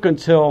 it took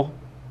until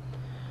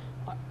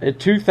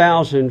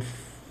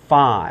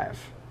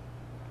 2005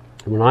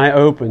 when I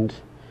opened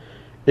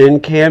in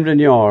Camden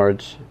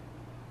Yards,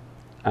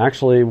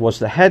 actually was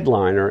the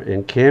headliner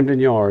in Camden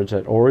Yards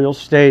at Oriole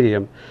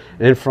Stadium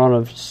in front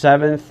of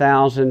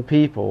 7,000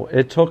 people.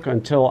 It took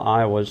until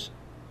I was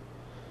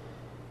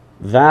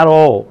that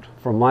old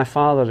for my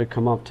father to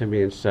come up to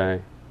me and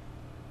say,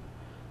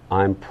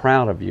 "I'm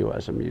proud of you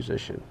as a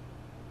musician."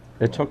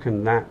 It took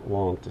him that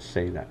long to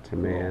say that to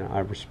me, and I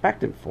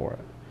respect him for it.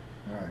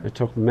 Right. It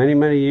took many,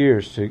 many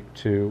years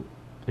to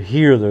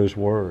hear those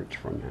words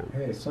from him.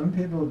 Hey, some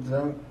people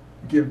don't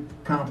give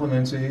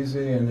compliments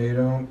easy, and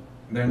they're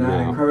not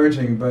No.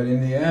 encouraging, but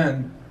in the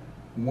end,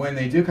 when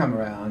they do come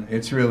around,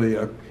 it's really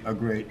a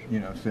great,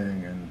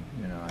 thing, and,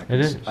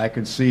 I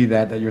could see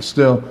that you're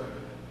still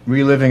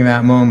reliving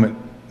that moment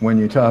when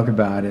you talk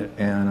about it,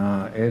 and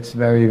it's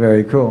very,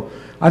 very cool.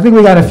 I think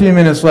we got a few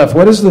minutes left.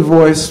 What does the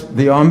voice,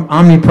 the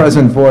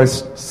omnipresent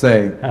voice,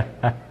 say?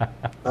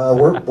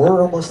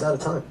 We're almost out of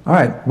time. All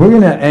right, we're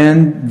going to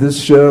end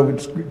this show.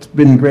 It's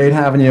been great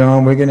having you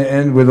on. We're going to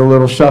end with a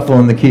little shuffle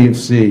in the key of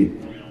C.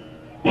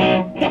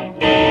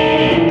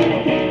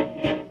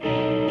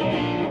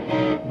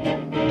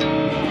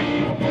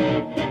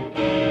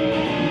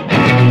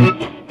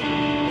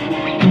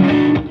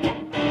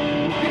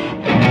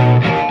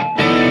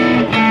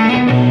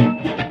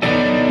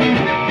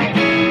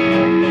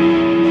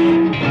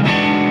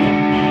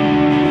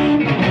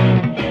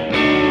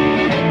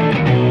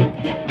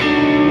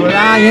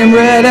 I am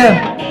ready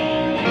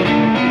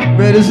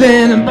as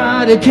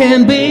anybody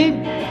can be.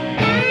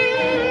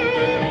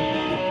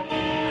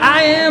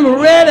 I am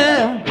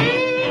ready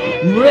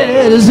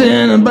as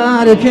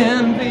anybody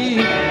can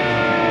be.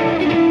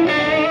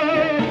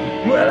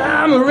 Well,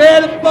 I'm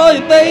ready for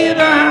you, baby.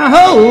 I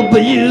hope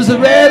you're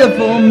ready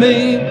for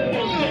me.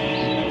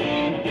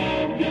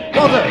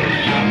 Walter.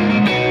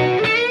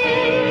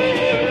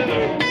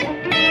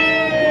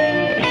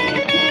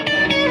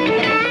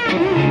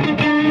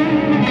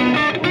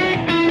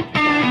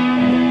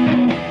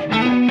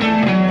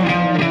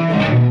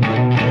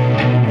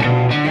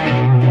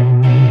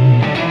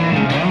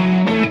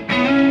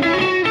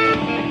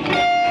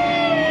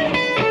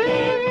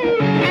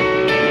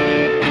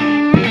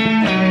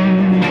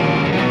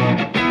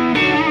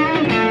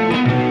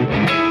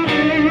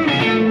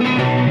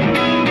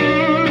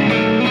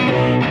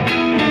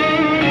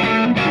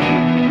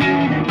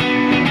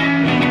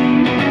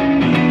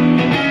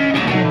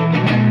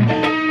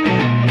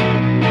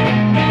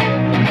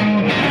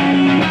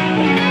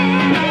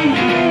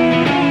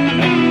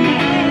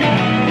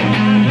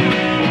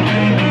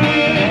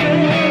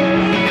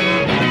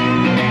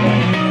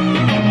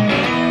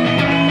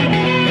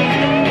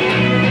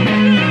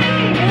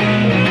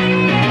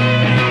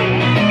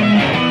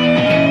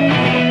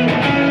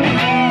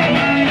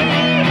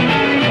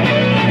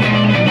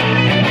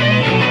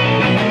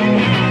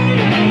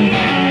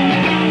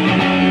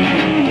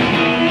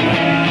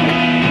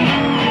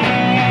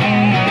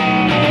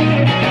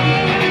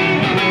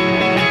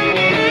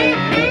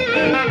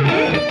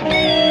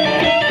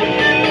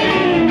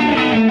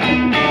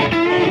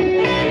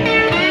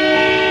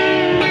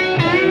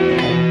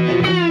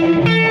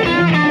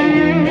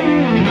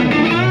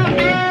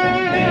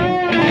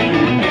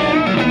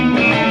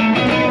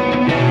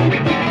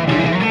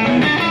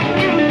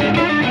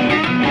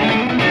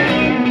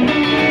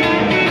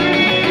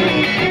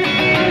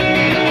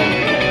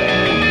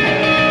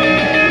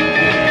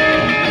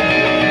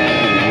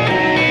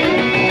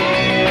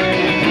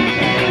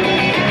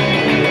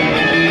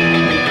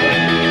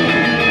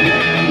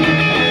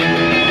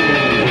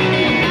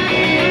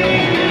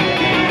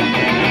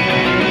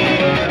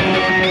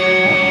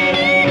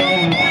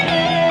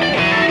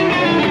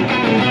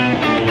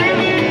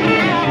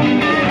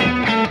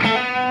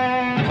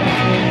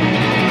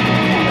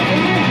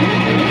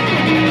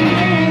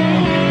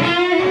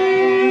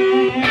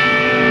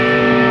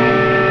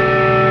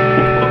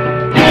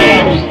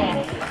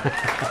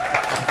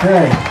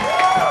 Okay.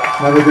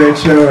 Another great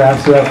show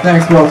wraps up.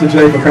 Thanks, Walter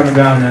J, for coming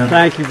down, man.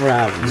 Thank you for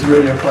having me. It's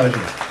really a pleasure.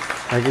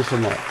 Thank you so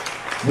much.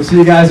 We'll see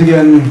you guys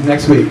again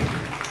next week.